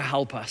Spirit to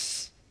help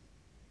us.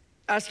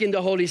 Asking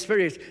the Holy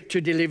Spirit to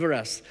deliver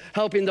us.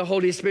 Helping the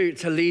Holy Spirit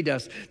to lead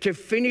us. To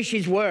finish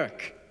his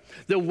work.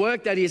 The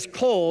work that is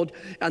called,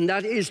 and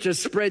that is to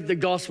spread the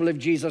gospel of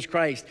Jesus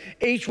Christ.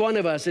 Each one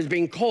of us has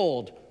been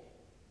called.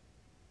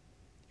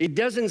 It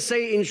doesn't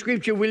say in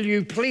Scripture, will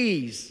you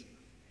please?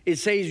 It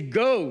says,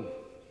 go.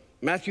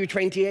 Matthew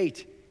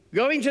 28.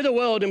 Go into the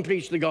world and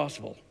preach the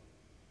gospel.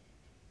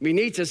 We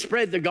need to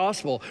spread the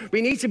gospel.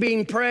 We need to be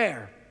in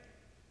prayer.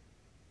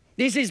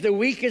 This is the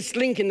weakest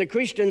link in the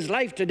Christian's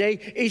life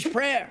today, is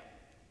prayer.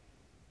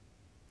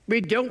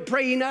 We don't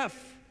pray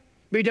enough.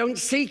 We don't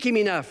seek him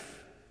enough.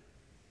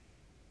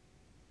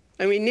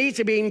 And we need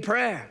to be in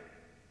prayer.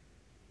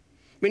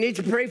 We need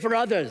to pray for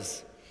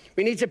others.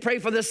 We need to pray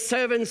for the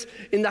servants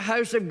in the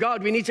house of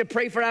God. We need to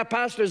pray for our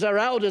pastors, our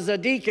elders, our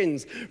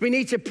deacons. We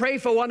need to pray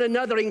for one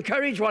another,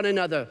 encourage one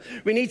another.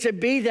 We need to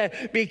be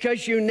there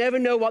because you never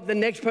know what the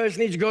next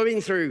person is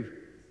going through.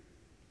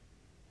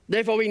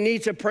 Therefore, we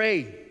need to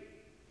pray.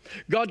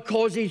 God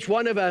calls each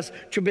one of us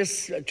to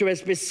a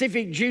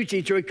specific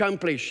duty to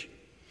accomplish.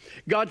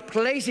 God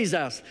places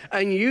us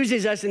and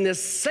uses us in the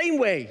same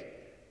way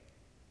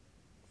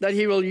that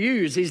he will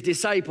use his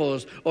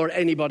disciples or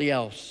anybody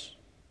else.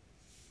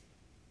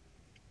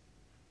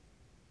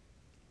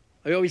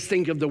 I always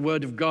think of the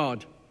Word of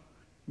God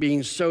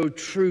being so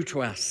true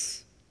to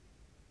us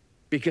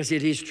because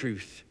it is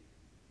truth.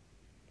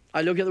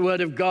 I look at the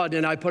Word of God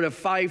and I put a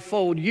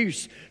fivefold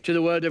use to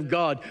the Word of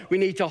God. We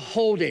need to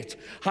hold it,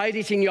 hide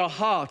it in your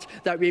heart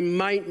that we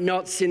might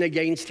not sin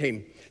against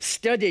him.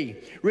 Study.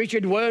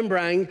 Richard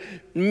Wurmbrand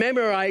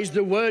memorized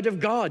the Word of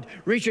God.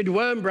 Richard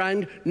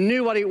Wurmbrand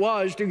knew what it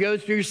was to go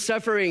through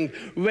suffering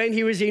when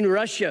he was in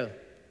Russia,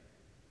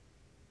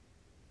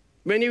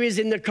 when he was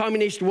in the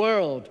communist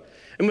world.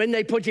 And when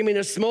they put him in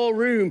a small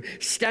room,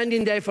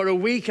 standing there for a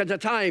week at a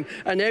time,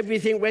 and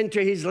everything went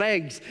to his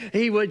legs,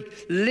 he would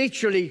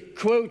literally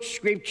quote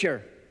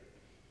Scripture.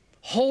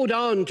 Hold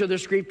on to the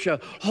Scripture.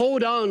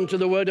 Hold on to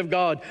the Word of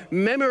God.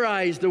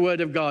 Memorize the Word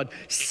of God.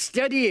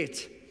 Study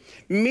it.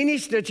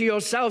 Minister to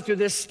yourself through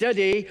the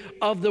study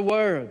of the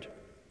Word.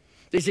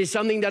 This is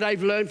something that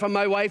I've learned from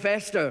my wife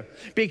Esther,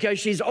 because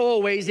she's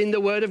always in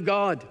the Word of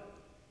God.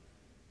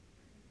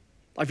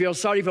 I feel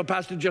sorry for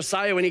Pastor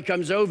Josiah when he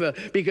comes over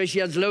because she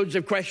has loads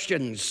of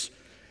questions.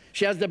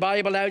 She has the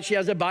Bible out. She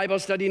has the Bible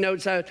study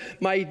notes out.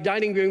 My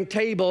dining room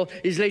table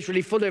is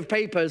literally full of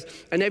papers.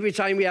 And every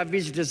time we have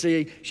visitors,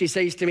 she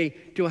says to me,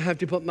 "Do I have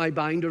to put my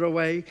binder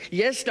away?"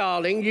 "Yes,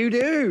 darling, you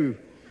do."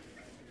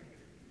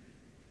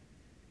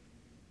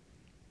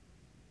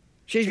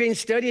 She's been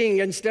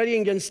studying and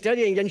studying and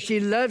studying, and she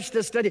loves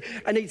to study.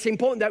 And it's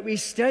important that we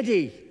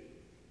study.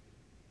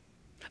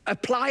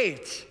 Apply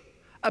it.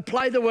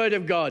 Apply the Word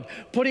of God.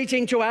 Put it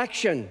into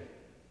action.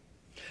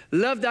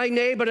 Love thy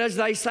neighbor as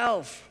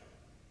thyself.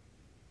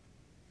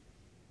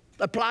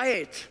 Apply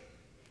it.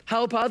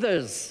 Help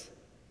others.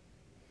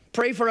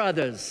 Pray for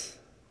others.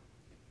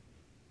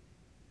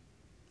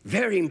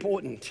 Very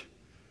important.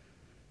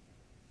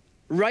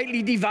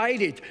 Rightly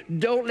divide it.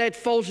 Don't let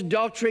false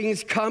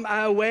doctrines come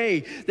our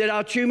way. There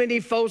are too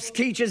many false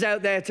teachers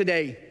out there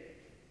today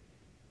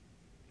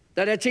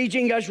that are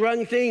teaching us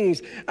wrong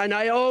things. And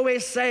I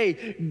always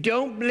say,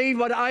 don't believe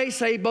what I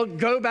say, but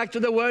go back to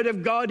the Word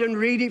of God and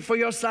read it for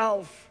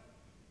yourself.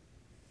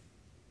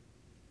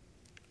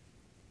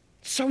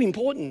 So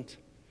important.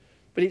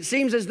 But it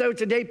seems as though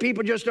today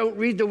people just don't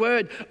read the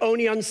Word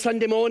only on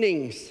Sunday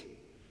mornings.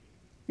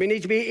 We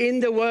need to be in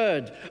the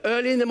Word.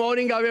 Early in the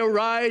morning I will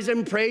rise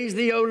and praise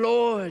thee, O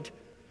Lord.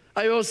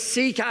 I will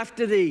seek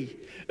after thee.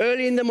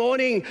 Early in the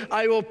morning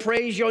I will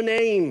praise your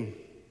name.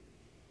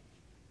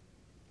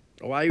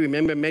 Oh, I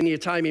remember many a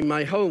time in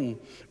my home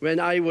when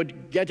I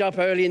would get up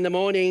early in the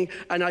morning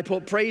and I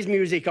put praise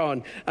music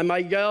on, and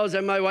my girls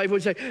and my wife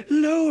would say,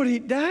 "Lower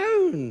it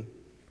down."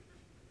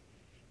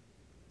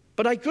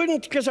 But I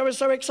couldn't because I was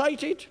so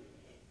excited.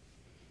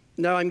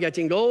 Now I'm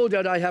getting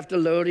older, I have to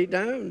lower it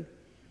down.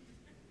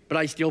 But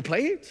I still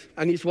play it,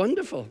 and it's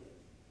wonderful.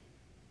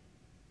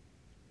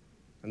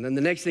 And then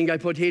the next thing I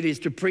put here is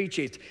to preach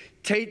it.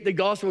 Take the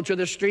gospel to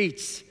the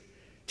streets.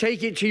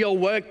 Take it to your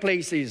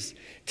workplaces.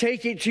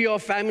 Take it to your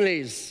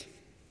families.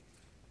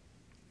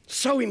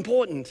 So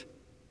important.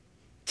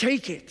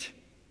 Take it.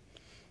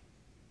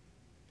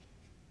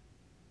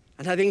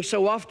 And I think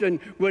so often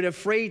we're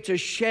afraid to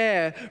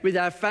share with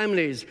our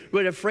families.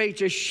 We're afraid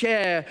to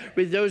share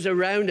with those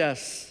around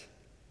us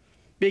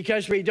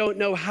because we don't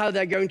know how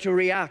they're going to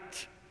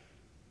react.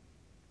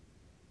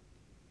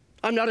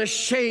 I'm not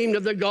ashamed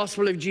of the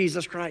gospel of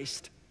Jesus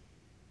Christ.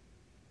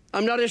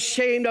 I'm not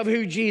ashamed of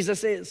who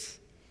Jesus is.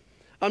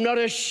 I'm not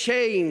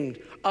ashamed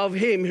of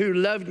him who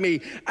loved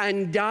me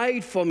and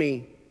died for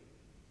me.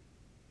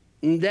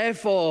 And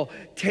therefore,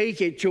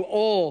 take it to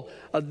all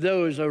of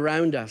those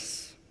around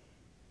us.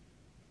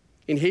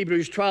 In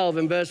Hebrews 12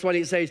 and verse 1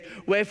 it says,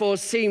 "Wherefore,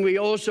 seeing we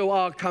also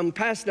are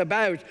compassed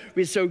about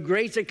with so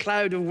great a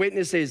cloud of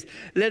witnesses,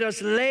 let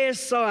us lay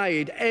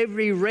aside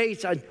every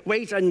weight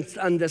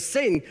and the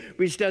sin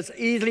which does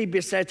easily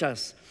beset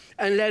us,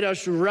 and let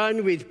us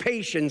run with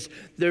patience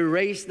the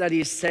race that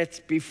is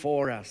set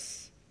before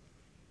us."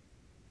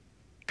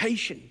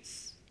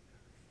 Patience.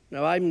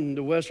 Now, I'm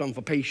the worst one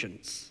for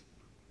patience.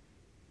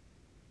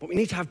 But we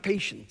need to have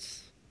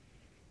patience.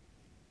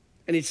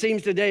 And it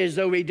seems today as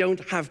though we don't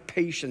have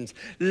patience.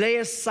 Lay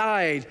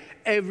aside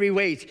every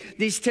weight.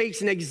 This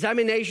takes an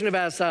examination of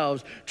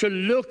ourselves to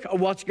look at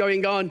what's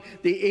going on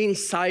the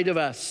inside of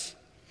us.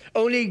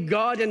 Only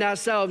God and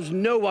ourselves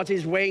know what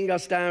is weighing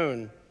us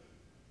down.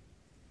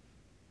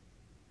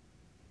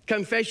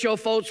 Confess your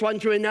faults one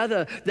to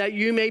another that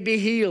you may be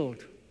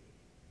healed.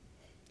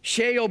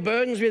 Share your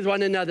burdens with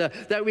one another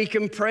that we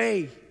can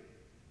pray.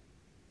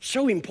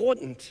 So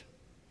important.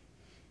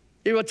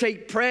 It will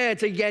take prayer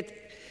to get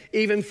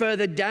even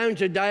further down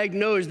to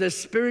diagnose the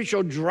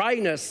spiritual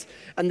dryness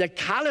and the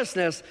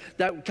callousness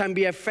that can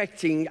be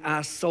affecting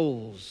our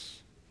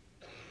souls.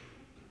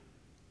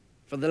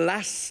 For the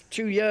last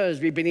 2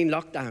 years, we've been in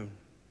lockdown,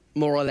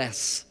 more or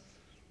less.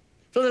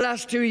 For the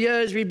last 2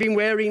 years, we've been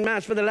wearing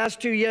masks. For the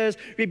last 2 years,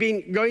 we've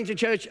been going to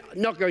church,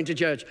 not going to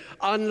church,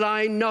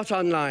 online, not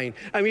online.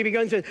 And we've been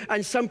going through,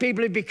 and some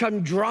people have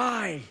become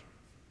dry.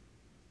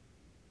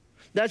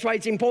 That's why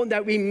it's important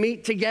that we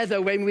meet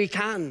together when we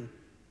can.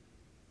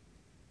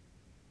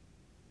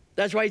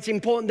 That's why it's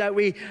important that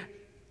we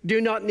do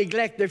not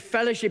neglect the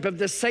fellowship of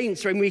the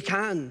saints when we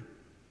can.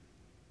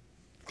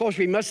 Of course,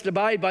 we must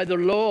abide by the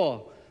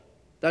law.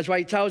 That's why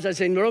it tells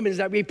us in Romans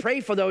that we pray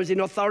for those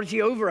in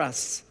authority over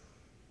us.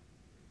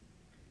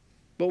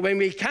 But when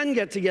we can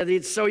get together,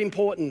 it's so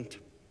important.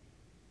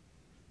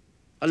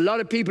 A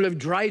lot of people have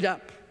dried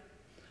up.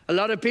 A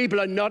lot of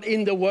people are not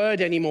in the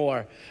Word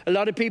anymore. A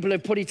lot of people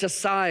have put it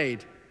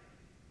aside.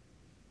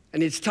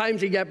 And it's time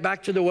to get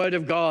back to the Word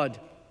of God.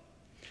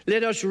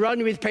 Let us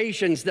run with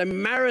patience the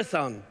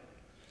marathon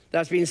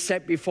that's been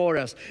set before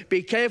us.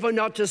 Be careful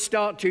not to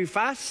start too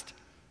fast.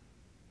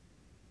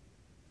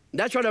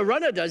 That's what a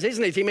runner does,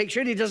 isn't it? He makes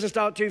sure he doesn't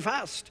start too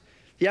fast.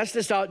 He has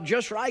to start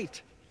just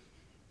right.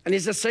 And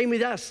it's the same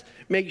with us.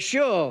 Make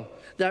sure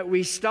that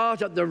we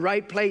start at the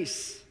right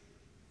place,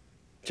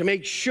 to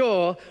make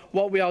sure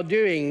what we are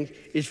doing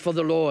is for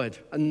the Lord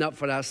and not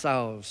for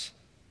ourselves.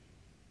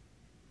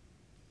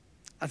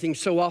 I think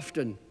so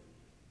often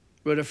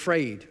we're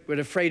afraid. We're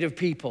afraid of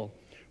people.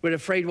 We're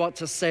afraid what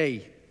to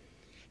say.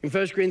 In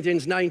 1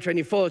 Corinthians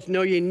 9:24,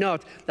 know ye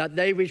not that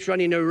they which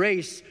run in a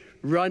race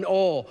run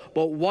all,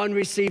 but one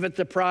receiveth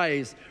the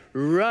prize.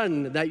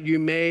 Run that you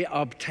may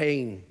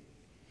obtain.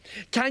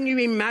 Can you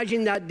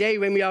imagine that day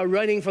when we are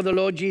running for the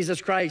Lord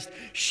Jesus Christ,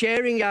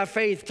 sharing our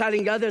faith,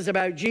 telling others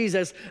about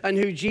Jesus and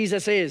who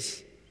Jesus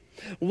is?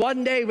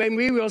 One day when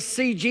we will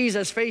see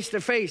Jesus face to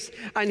face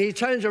and he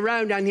turns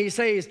around and he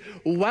says,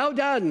 well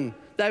done,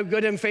 thou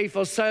good and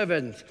faithful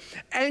servant.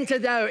 Enter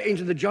thou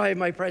into the joy of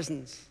my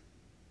presence.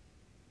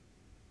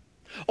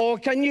 Or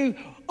are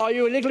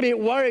you a little bit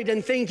worried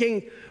and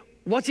thinking,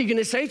 what's he going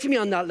to say to me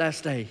on that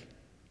last day?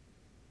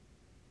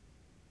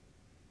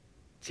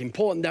 It's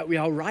important that we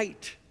are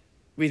right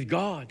with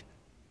God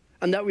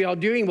and that we are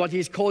doing what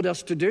he's called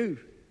us to do.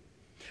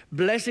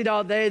 Blessed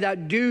are they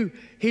that do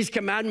his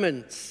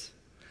commandments,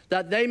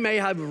 that they may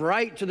have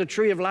right to the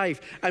tree of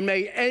life and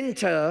may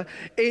enter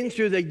in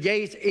through the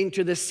gate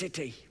into the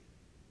city.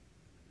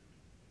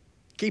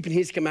 Keeping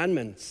his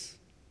commandments.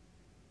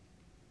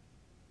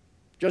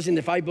 Just in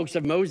the 5 books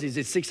of Moses,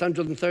 it's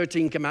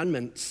 613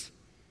 commandments.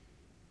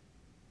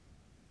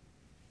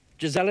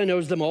 Gisela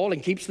knows them all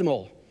and keeps them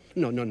all.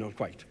 No, not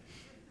quite.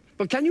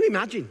 But can you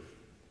imagine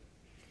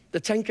the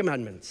 10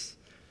 commandments,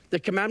 the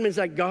commandments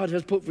that God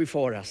has put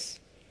before us?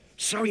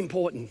 So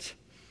important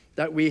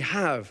that we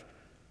have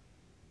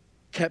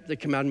kept the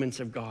commandments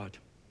of God.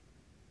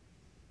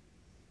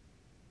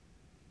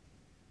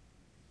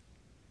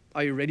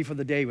 Are you ready for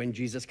the day when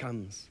Jesus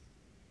comes?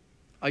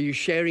 Are you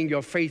sharing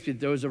your faith with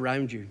those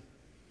around you?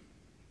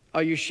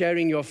 Are you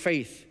sharing your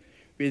faith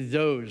with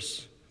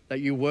those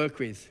that you work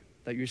with,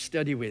 that you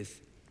study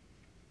with?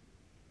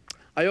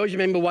 I always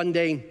remember one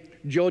day,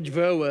 George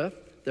Verwer,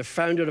 the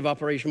founder of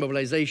Operation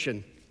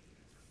Mobilization,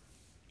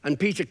 and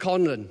Peter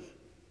Conlon.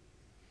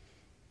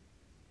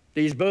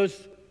 These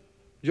both,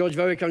 George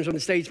Verwer comes from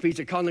the States,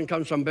 Peter Conlon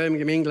comes from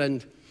Birmingham,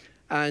 England,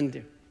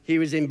 and he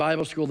was in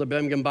Bible school, the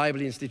Birmingham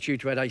Bible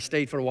Institute, where I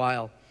stayed for a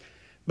while.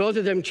 Both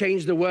of them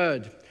changed the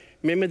word.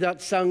 Remember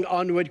that song,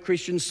 Onward,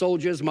 Christian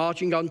Soldiers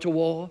Marching on to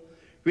War,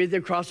 with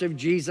the cross of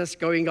Jesus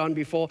going on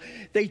before?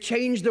 They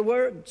changed the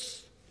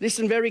words.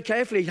 Listen very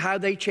carefully how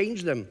they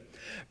changed them.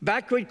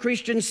 Backward,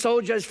 Christian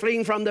soldiers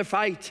fleeing from the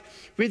fight,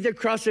 with the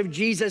cross of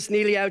Jesus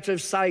nearly out of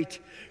sight.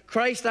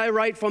 Christ, our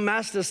rightful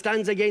master,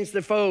 stands against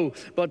the foe,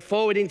 but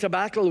forward into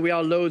battle we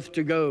are loath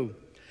to go.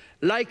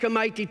 Like a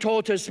mighty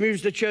tortoise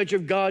moves the church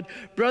of God.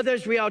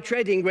 Brothers, we are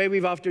treading where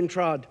we've often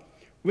trod.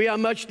 We are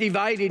much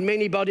divided,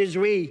 many bodies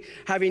we,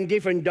 having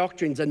different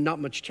doctrines and not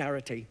much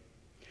charity.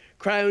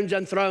 Crowns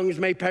and thrones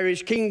may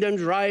perish,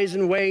 kingdoms rise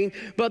and wane,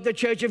 but the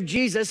church of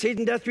Jesus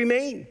hidden doth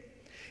remain.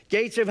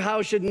 Gates of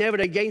hell should never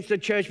against the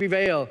church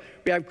prevail.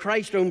 We have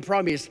Christ's own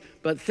promise,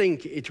 but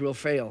think it will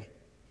fail.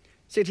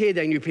 Sit here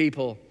then, you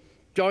people.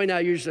 Join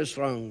our useless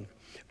throng.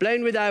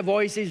 Blend with our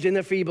voices in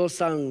the feeble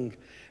song.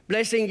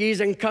 Blessing,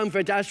 ease, and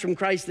comfort as from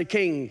Christ the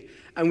King.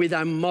 And with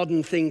our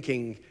modern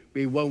thinking,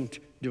 we won't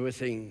do a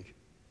thing.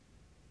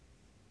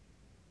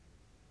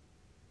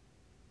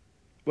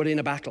 We're in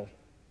a battle.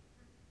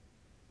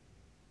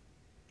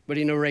 We're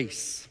in a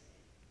race.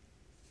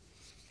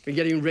 We're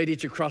getting ready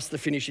to cross the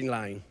finishing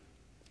line.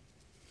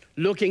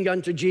 Looking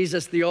unto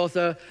Jesus, the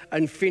author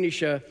and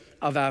finisher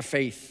of our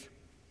faith,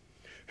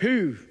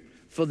 who,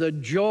 for the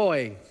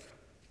joy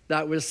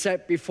that was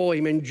set before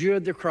him,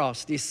 endured the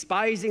cross,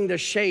 despising the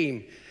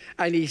shame,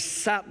 and he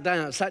sat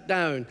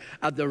down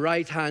at the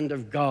right hand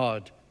of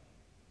God,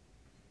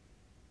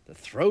 the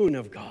throne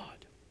of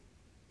God,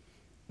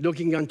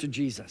 looking unto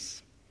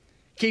Jesus,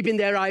 keeping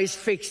their eyes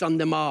fixed on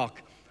the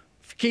mark,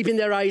 keeping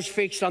their eyes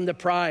fixed on the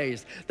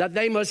prize, that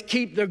they must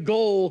keep the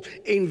goal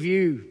in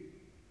view.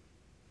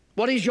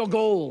 What is your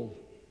goal?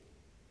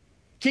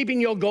 Keeping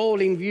your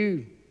goal in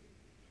view.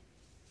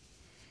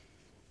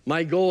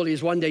 My goal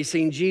is one day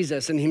seeing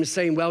Jesus and him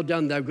saying, "Well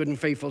done, thou good and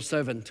faithful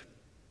servant."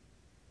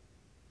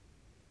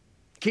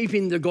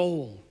 Keeping the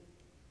goal.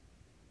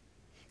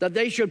 That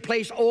they should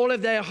place all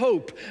of their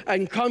hope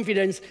and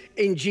confidence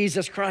in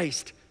Jesus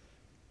Christ.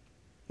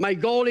 My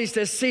goal is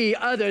to see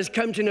others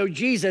come to know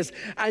Jesus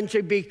and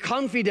to be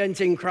confident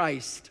in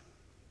Christ.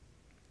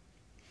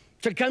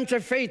 To come to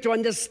faith, to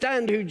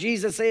understand who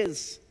Jesus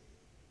is.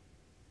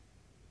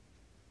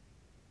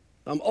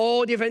 From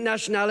all different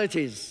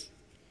nationalities.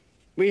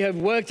 We have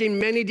worked in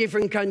many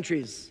different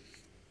countries.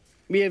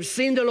 We have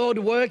seen the Lord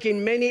work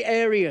in many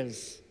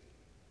areas.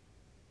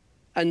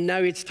 And now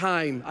it's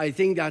time, I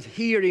think, that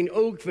here in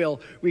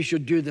Oakville, we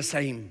should do the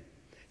same.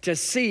 To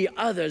see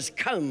others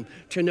come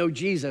to know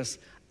Jesus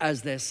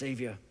as their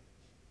Savior.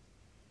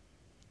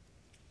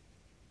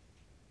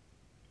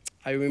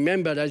 I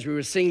remembered as we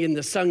were singing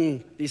the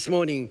song this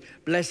morning,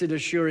 "Blessed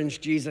Assurance,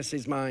 Jesus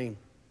is Mine."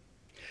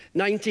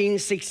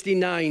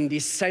 1969,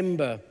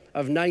 December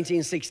of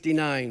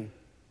 1969.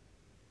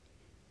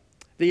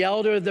 The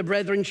elder of the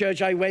Brethren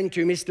Church I went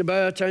to, Mr.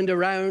 Burr, turned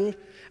around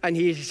and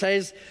he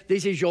says,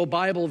 "This is your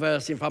Bible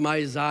verse from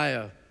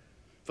Isaiah.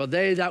 For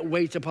they that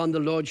wait upon the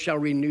Lord shall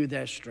renew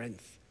their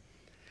strength."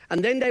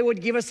 And then they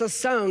would give us a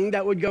song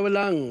that would go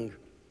along.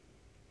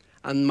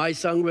 And my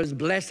song was,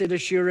 "Blessed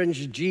Assurance,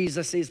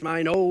 Jesus is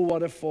Mine. Oh,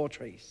 what a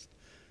foretaste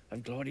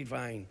of glory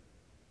divine."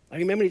 I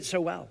remember it so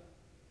well.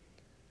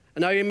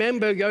 And I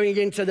remember going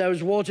into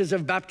those waters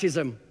of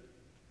baptism,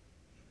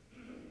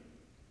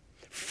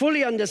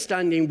 fully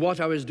understanding what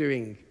I was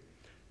doing,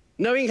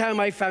 knowing how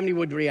my family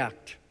would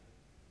react.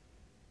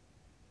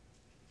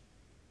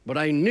 But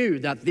I knew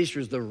that this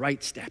was the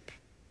right step.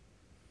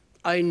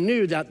 I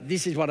knew that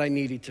this is what I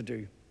needed to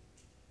do.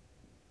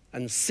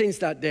 And since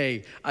that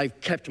day, I've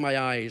kept my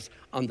eyes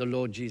on the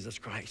Lord Jesus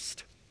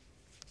Christ,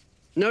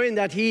 knowing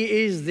that he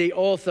is the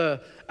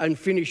author and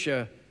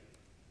finisher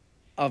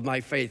of my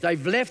faith.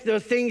 I've left the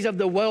things of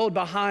the world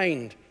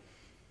behind,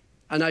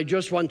 and I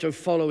just want to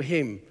follow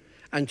him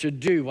and to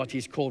do what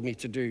he's called me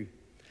to do.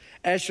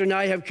 Esther and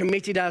I have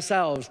committed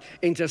ourselves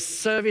into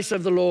service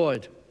of the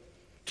Lord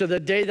to the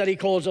day that he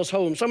calls us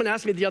home. Someone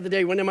asked me the other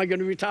day, when am I going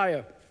to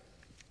retire?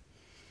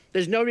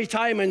 There's no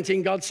retirement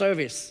in God's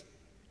service.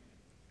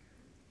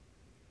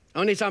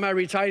 Only time I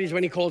retire is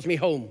when he calls me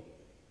home.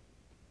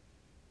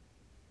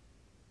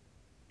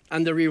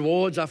 And the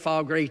rewards are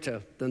far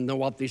greater than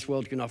what this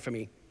world can offer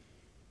me.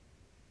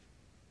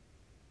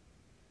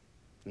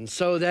 And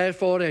so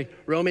therefore,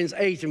 Romans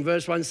 8 and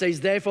verse 1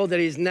 says, "Therefore there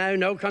is now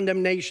no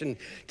condemnation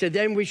to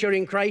them which are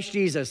in Christ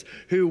Jesus,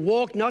 who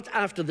walk not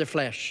after the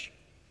flesh,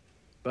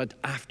 but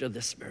after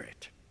the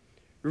Spirit."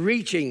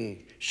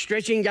 Reaching,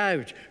 stretching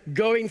out,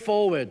 going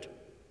forward.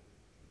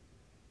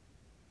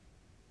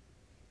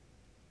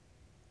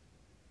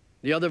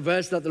 The other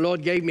verse that the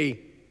Lord gave me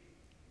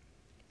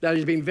that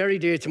has been very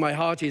dear to my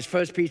heart is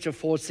 1 Peter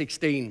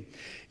 4:16.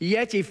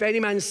 "Yet if any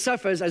man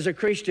suffers as a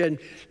Christian,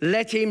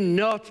 let him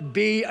not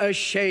be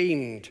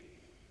ashamed,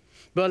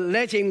 but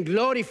let him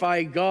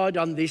glorify God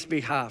on this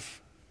behalf."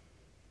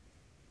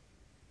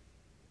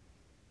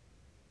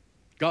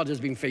 God has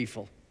been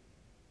faithful.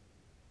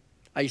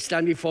 I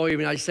stand before you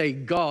and I say,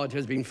 God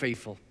has been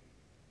faithful.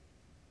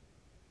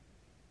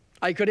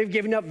 I could have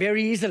given up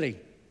very easily.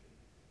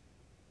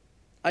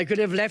 I could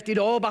have left it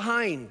all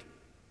behind.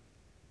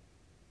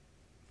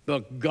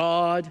 But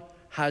God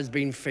has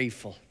been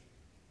faithful.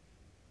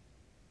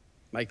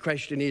 My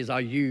question is,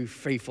 are you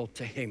faithful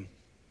to him?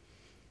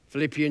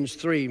 Philippians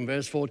 3,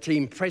 verse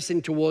 14,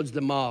 "Pressing towards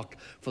the mark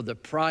for the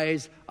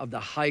prize of the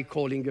high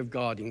calling of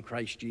God in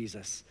Christ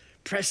Jesus."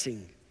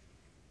 Pressing.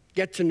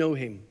 Get to know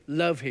him,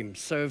 love him,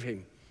 serve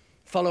him,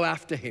 follow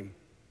after him.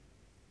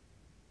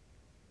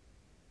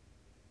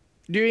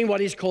 Doing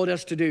what he's called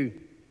us to do,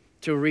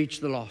 to reach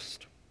the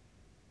lost.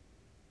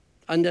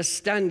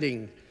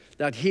 Understanding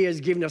that he has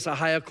given us a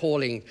higher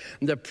calling.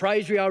 And the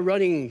prize we are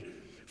running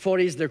for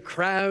is the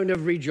crown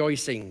of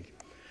rejoicing,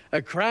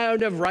 a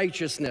crown of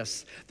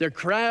righteousness, the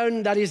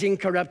crown that is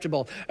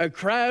incorruptible, a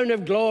crown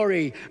of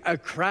glory, a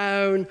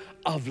crown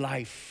of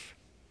life.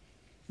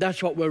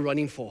 That's what we're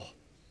running for.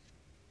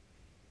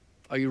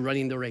 Are you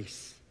running the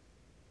race?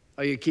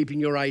 Are you keeping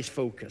your eyes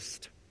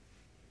focused?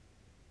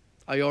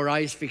 Are your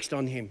eyes fixed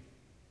on him?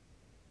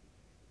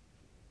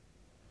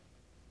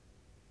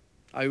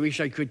 I wish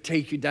I could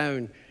take you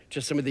down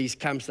to some of these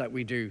camps that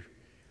we do.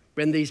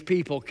 When these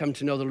people come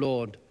to know the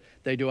Lord,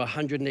 they do a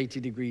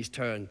 180 degrees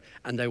turn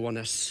and they want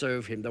to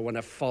serve him. They want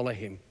to follow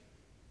him.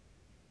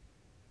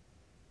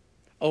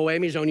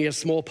 OM is only a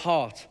small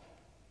part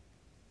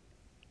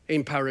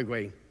in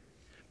Paraguay.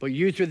 But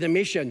Youth with a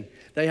Mission,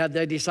 they have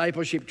their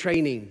discipleship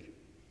training.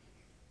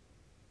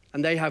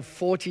 And they have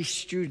 40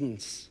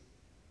 students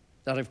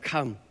that have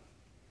come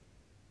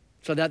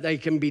so that they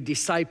can be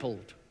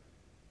discipled.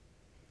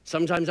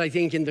 Sometimes I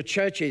think in the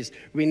churches,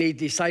 we need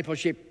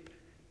discipleship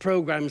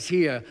programs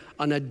here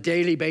on a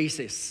daily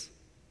basis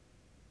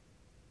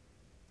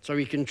so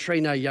we can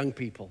train our young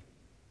people.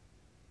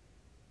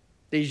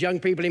 These young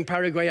people in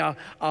Paraguay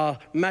are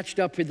matched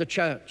up with the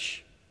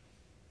church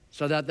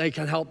so that they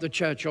can help the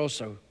church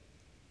also.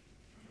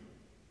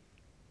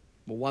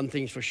 But one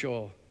thing's for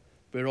sure,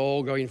 we're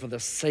all going for the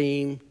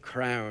same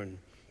crown,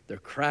 the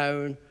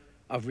crown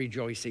of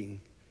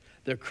rejoicing,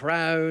 the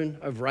crown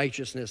of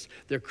righteousness,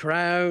 the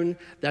crown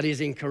that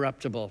is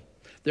incorruptible,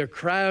 the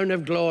crown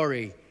of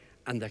glory,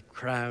 and the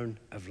crown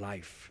of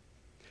life.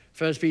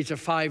 1 Peter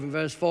 5 and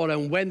verse 4,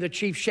 and when the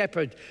chief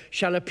shepherd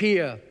shall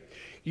appear,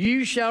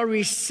 you shall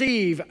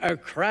receive a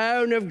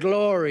crown of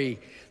glory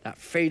that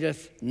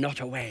fadeth not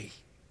away.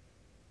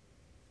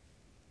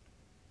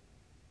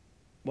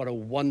 What a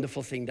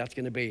wonderful thing that's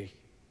going to be.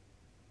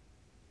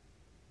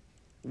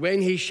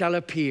 When he shall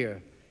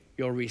appear,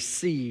 you'll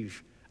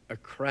receive a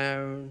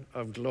crown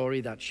of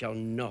glory that shall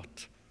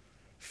not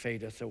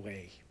fadeth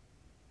away.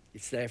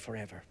 It's there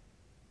forever.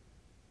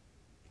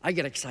 I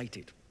get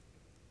excited.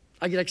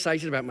 I get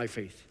excited about my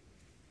faith.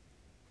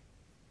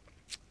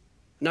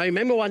 Now, I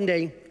remember one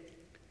day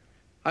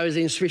I was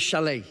in Swiss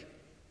Chalet.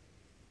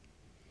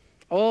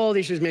 Oh,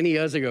 this was many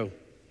years ago.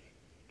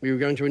 We were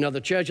going to another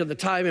church at the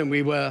time, and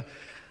we were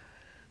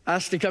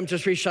asked to come to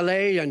Swiss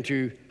Chalet and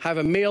to have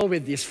a meal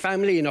with this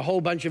family and a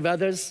whole bunch of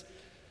others.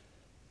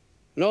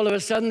 And all of a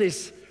sudden,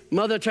 this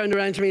mother turned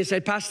around to me and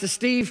said, Pastor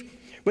Steve,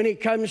 when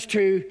it comes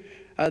to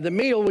the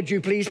meal, would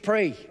you please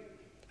pray?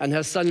 And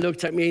her son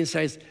looked at me and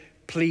says,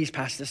 please,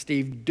 Pastor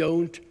Steve,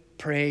 don't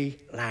pray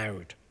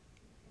loud.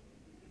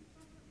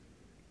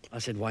 I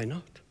said, why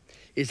not?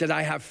 He said,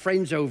 I have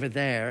friends over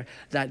there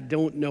that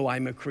don't know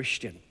I'm a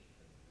Christian.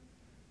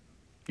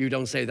 You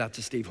don't say that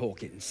to Steve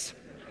Hawkins.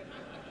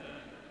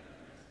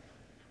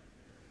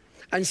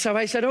 And so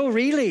I said, oh,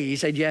 really? He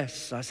said,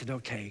 yes. I said,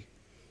 okay.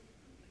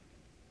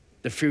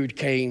 The food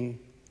came.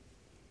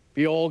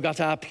 We all got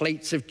our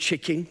plates of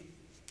chicken,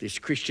 this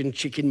Christian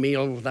chicken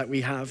meal that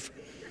we have.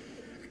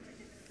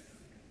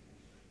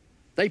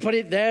 They put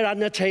it there on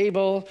the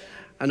table,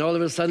 and all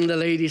of a sudden the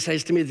lady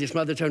says to me, this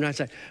mother turned around and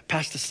said,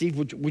 Pastor Steve,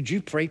 would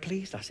you pray,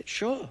 please? I said,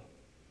 sure.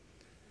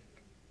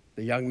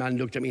 The young man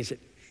looked at me and said,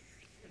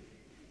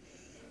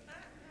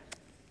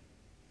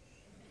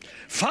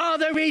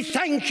 Father, we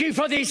thank you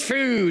for this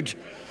food.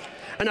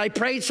 And I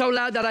prayed so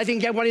loud that I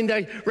think everyone in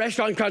the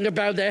restaurant kind of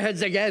bowed their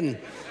heads again.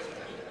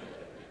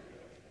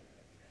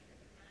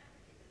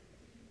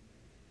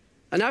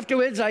 And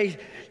afterwards,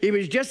 he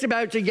was just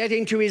about to get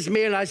into his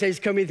meal. I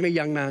said, come with me,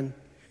 young man.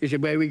 He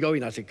said, where are we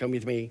going? I said, come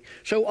with me.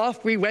 So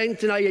off we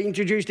went, and I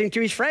introduced him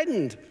to his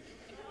friend.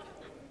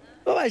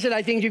 Oh, I said,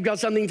 I think you've got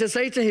something to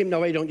say to him.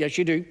 No, I don't. Yes,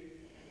 you do.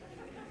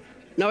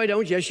 No, I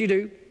don't. Yes, you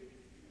do.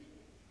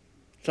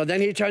 So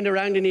then he turned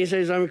around and he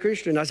says, I'm a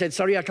Christian. I said,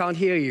 sorry, I can't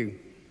hear you.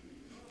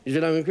 He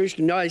said, I'm a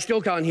Christian. No, I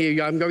still can't hear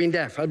you. I'm going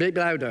deaf. A bit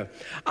louder.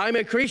 I'm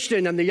a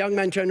Christian. And the young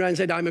man turned around and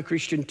said, I'm a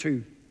Christian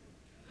too.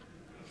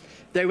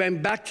 They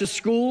went back to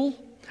school,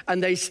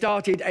 and they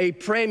started a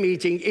prayer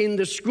meeting in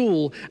the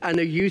school and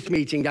a youth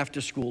meeting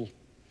after school.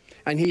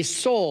 And he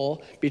saw,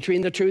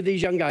 between the two of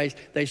these young guys,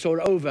 they saw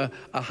over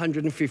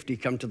 150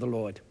 come to the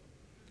Lord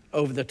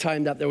over the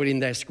time that they were in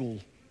their school.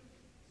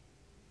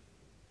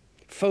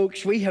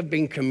 Folks, we have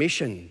been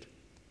commissioned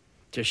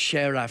to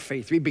share our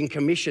faith. We've been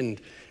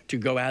commissioned to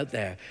go out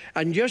there.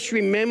 And just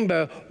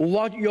remember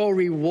what your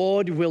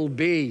reward will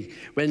be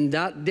when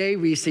that day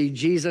we see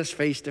Jesus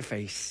face to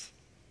face.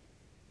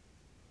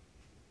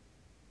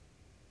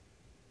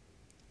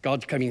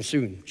 God's coming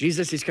soon.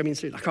 Jesus is coming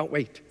soon. I can't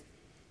wait.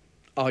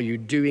 Are you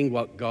doing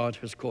what God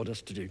has called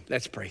us to do?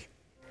 Let's pray.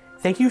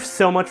 Thank you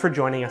so much for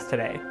joining us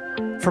today.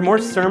 For more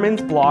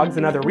sermons, blogs,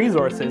 and other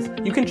resources,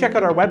 you can check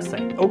out our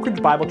website,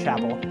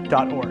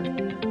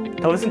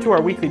 oakridgebiblechapel.org. To listen to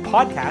our weekly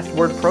podcast,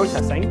 Word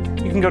Processing,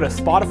 you can go to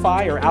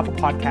Spotify or Apple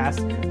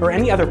Podcasts or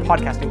any other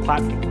podcasting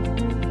platform.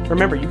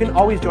 Remember, you can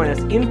always join us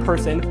in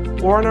person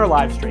or on our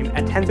live stream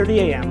at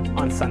 10:30 a.m.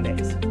 on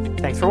Sundays.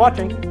 Thanks for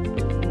watching.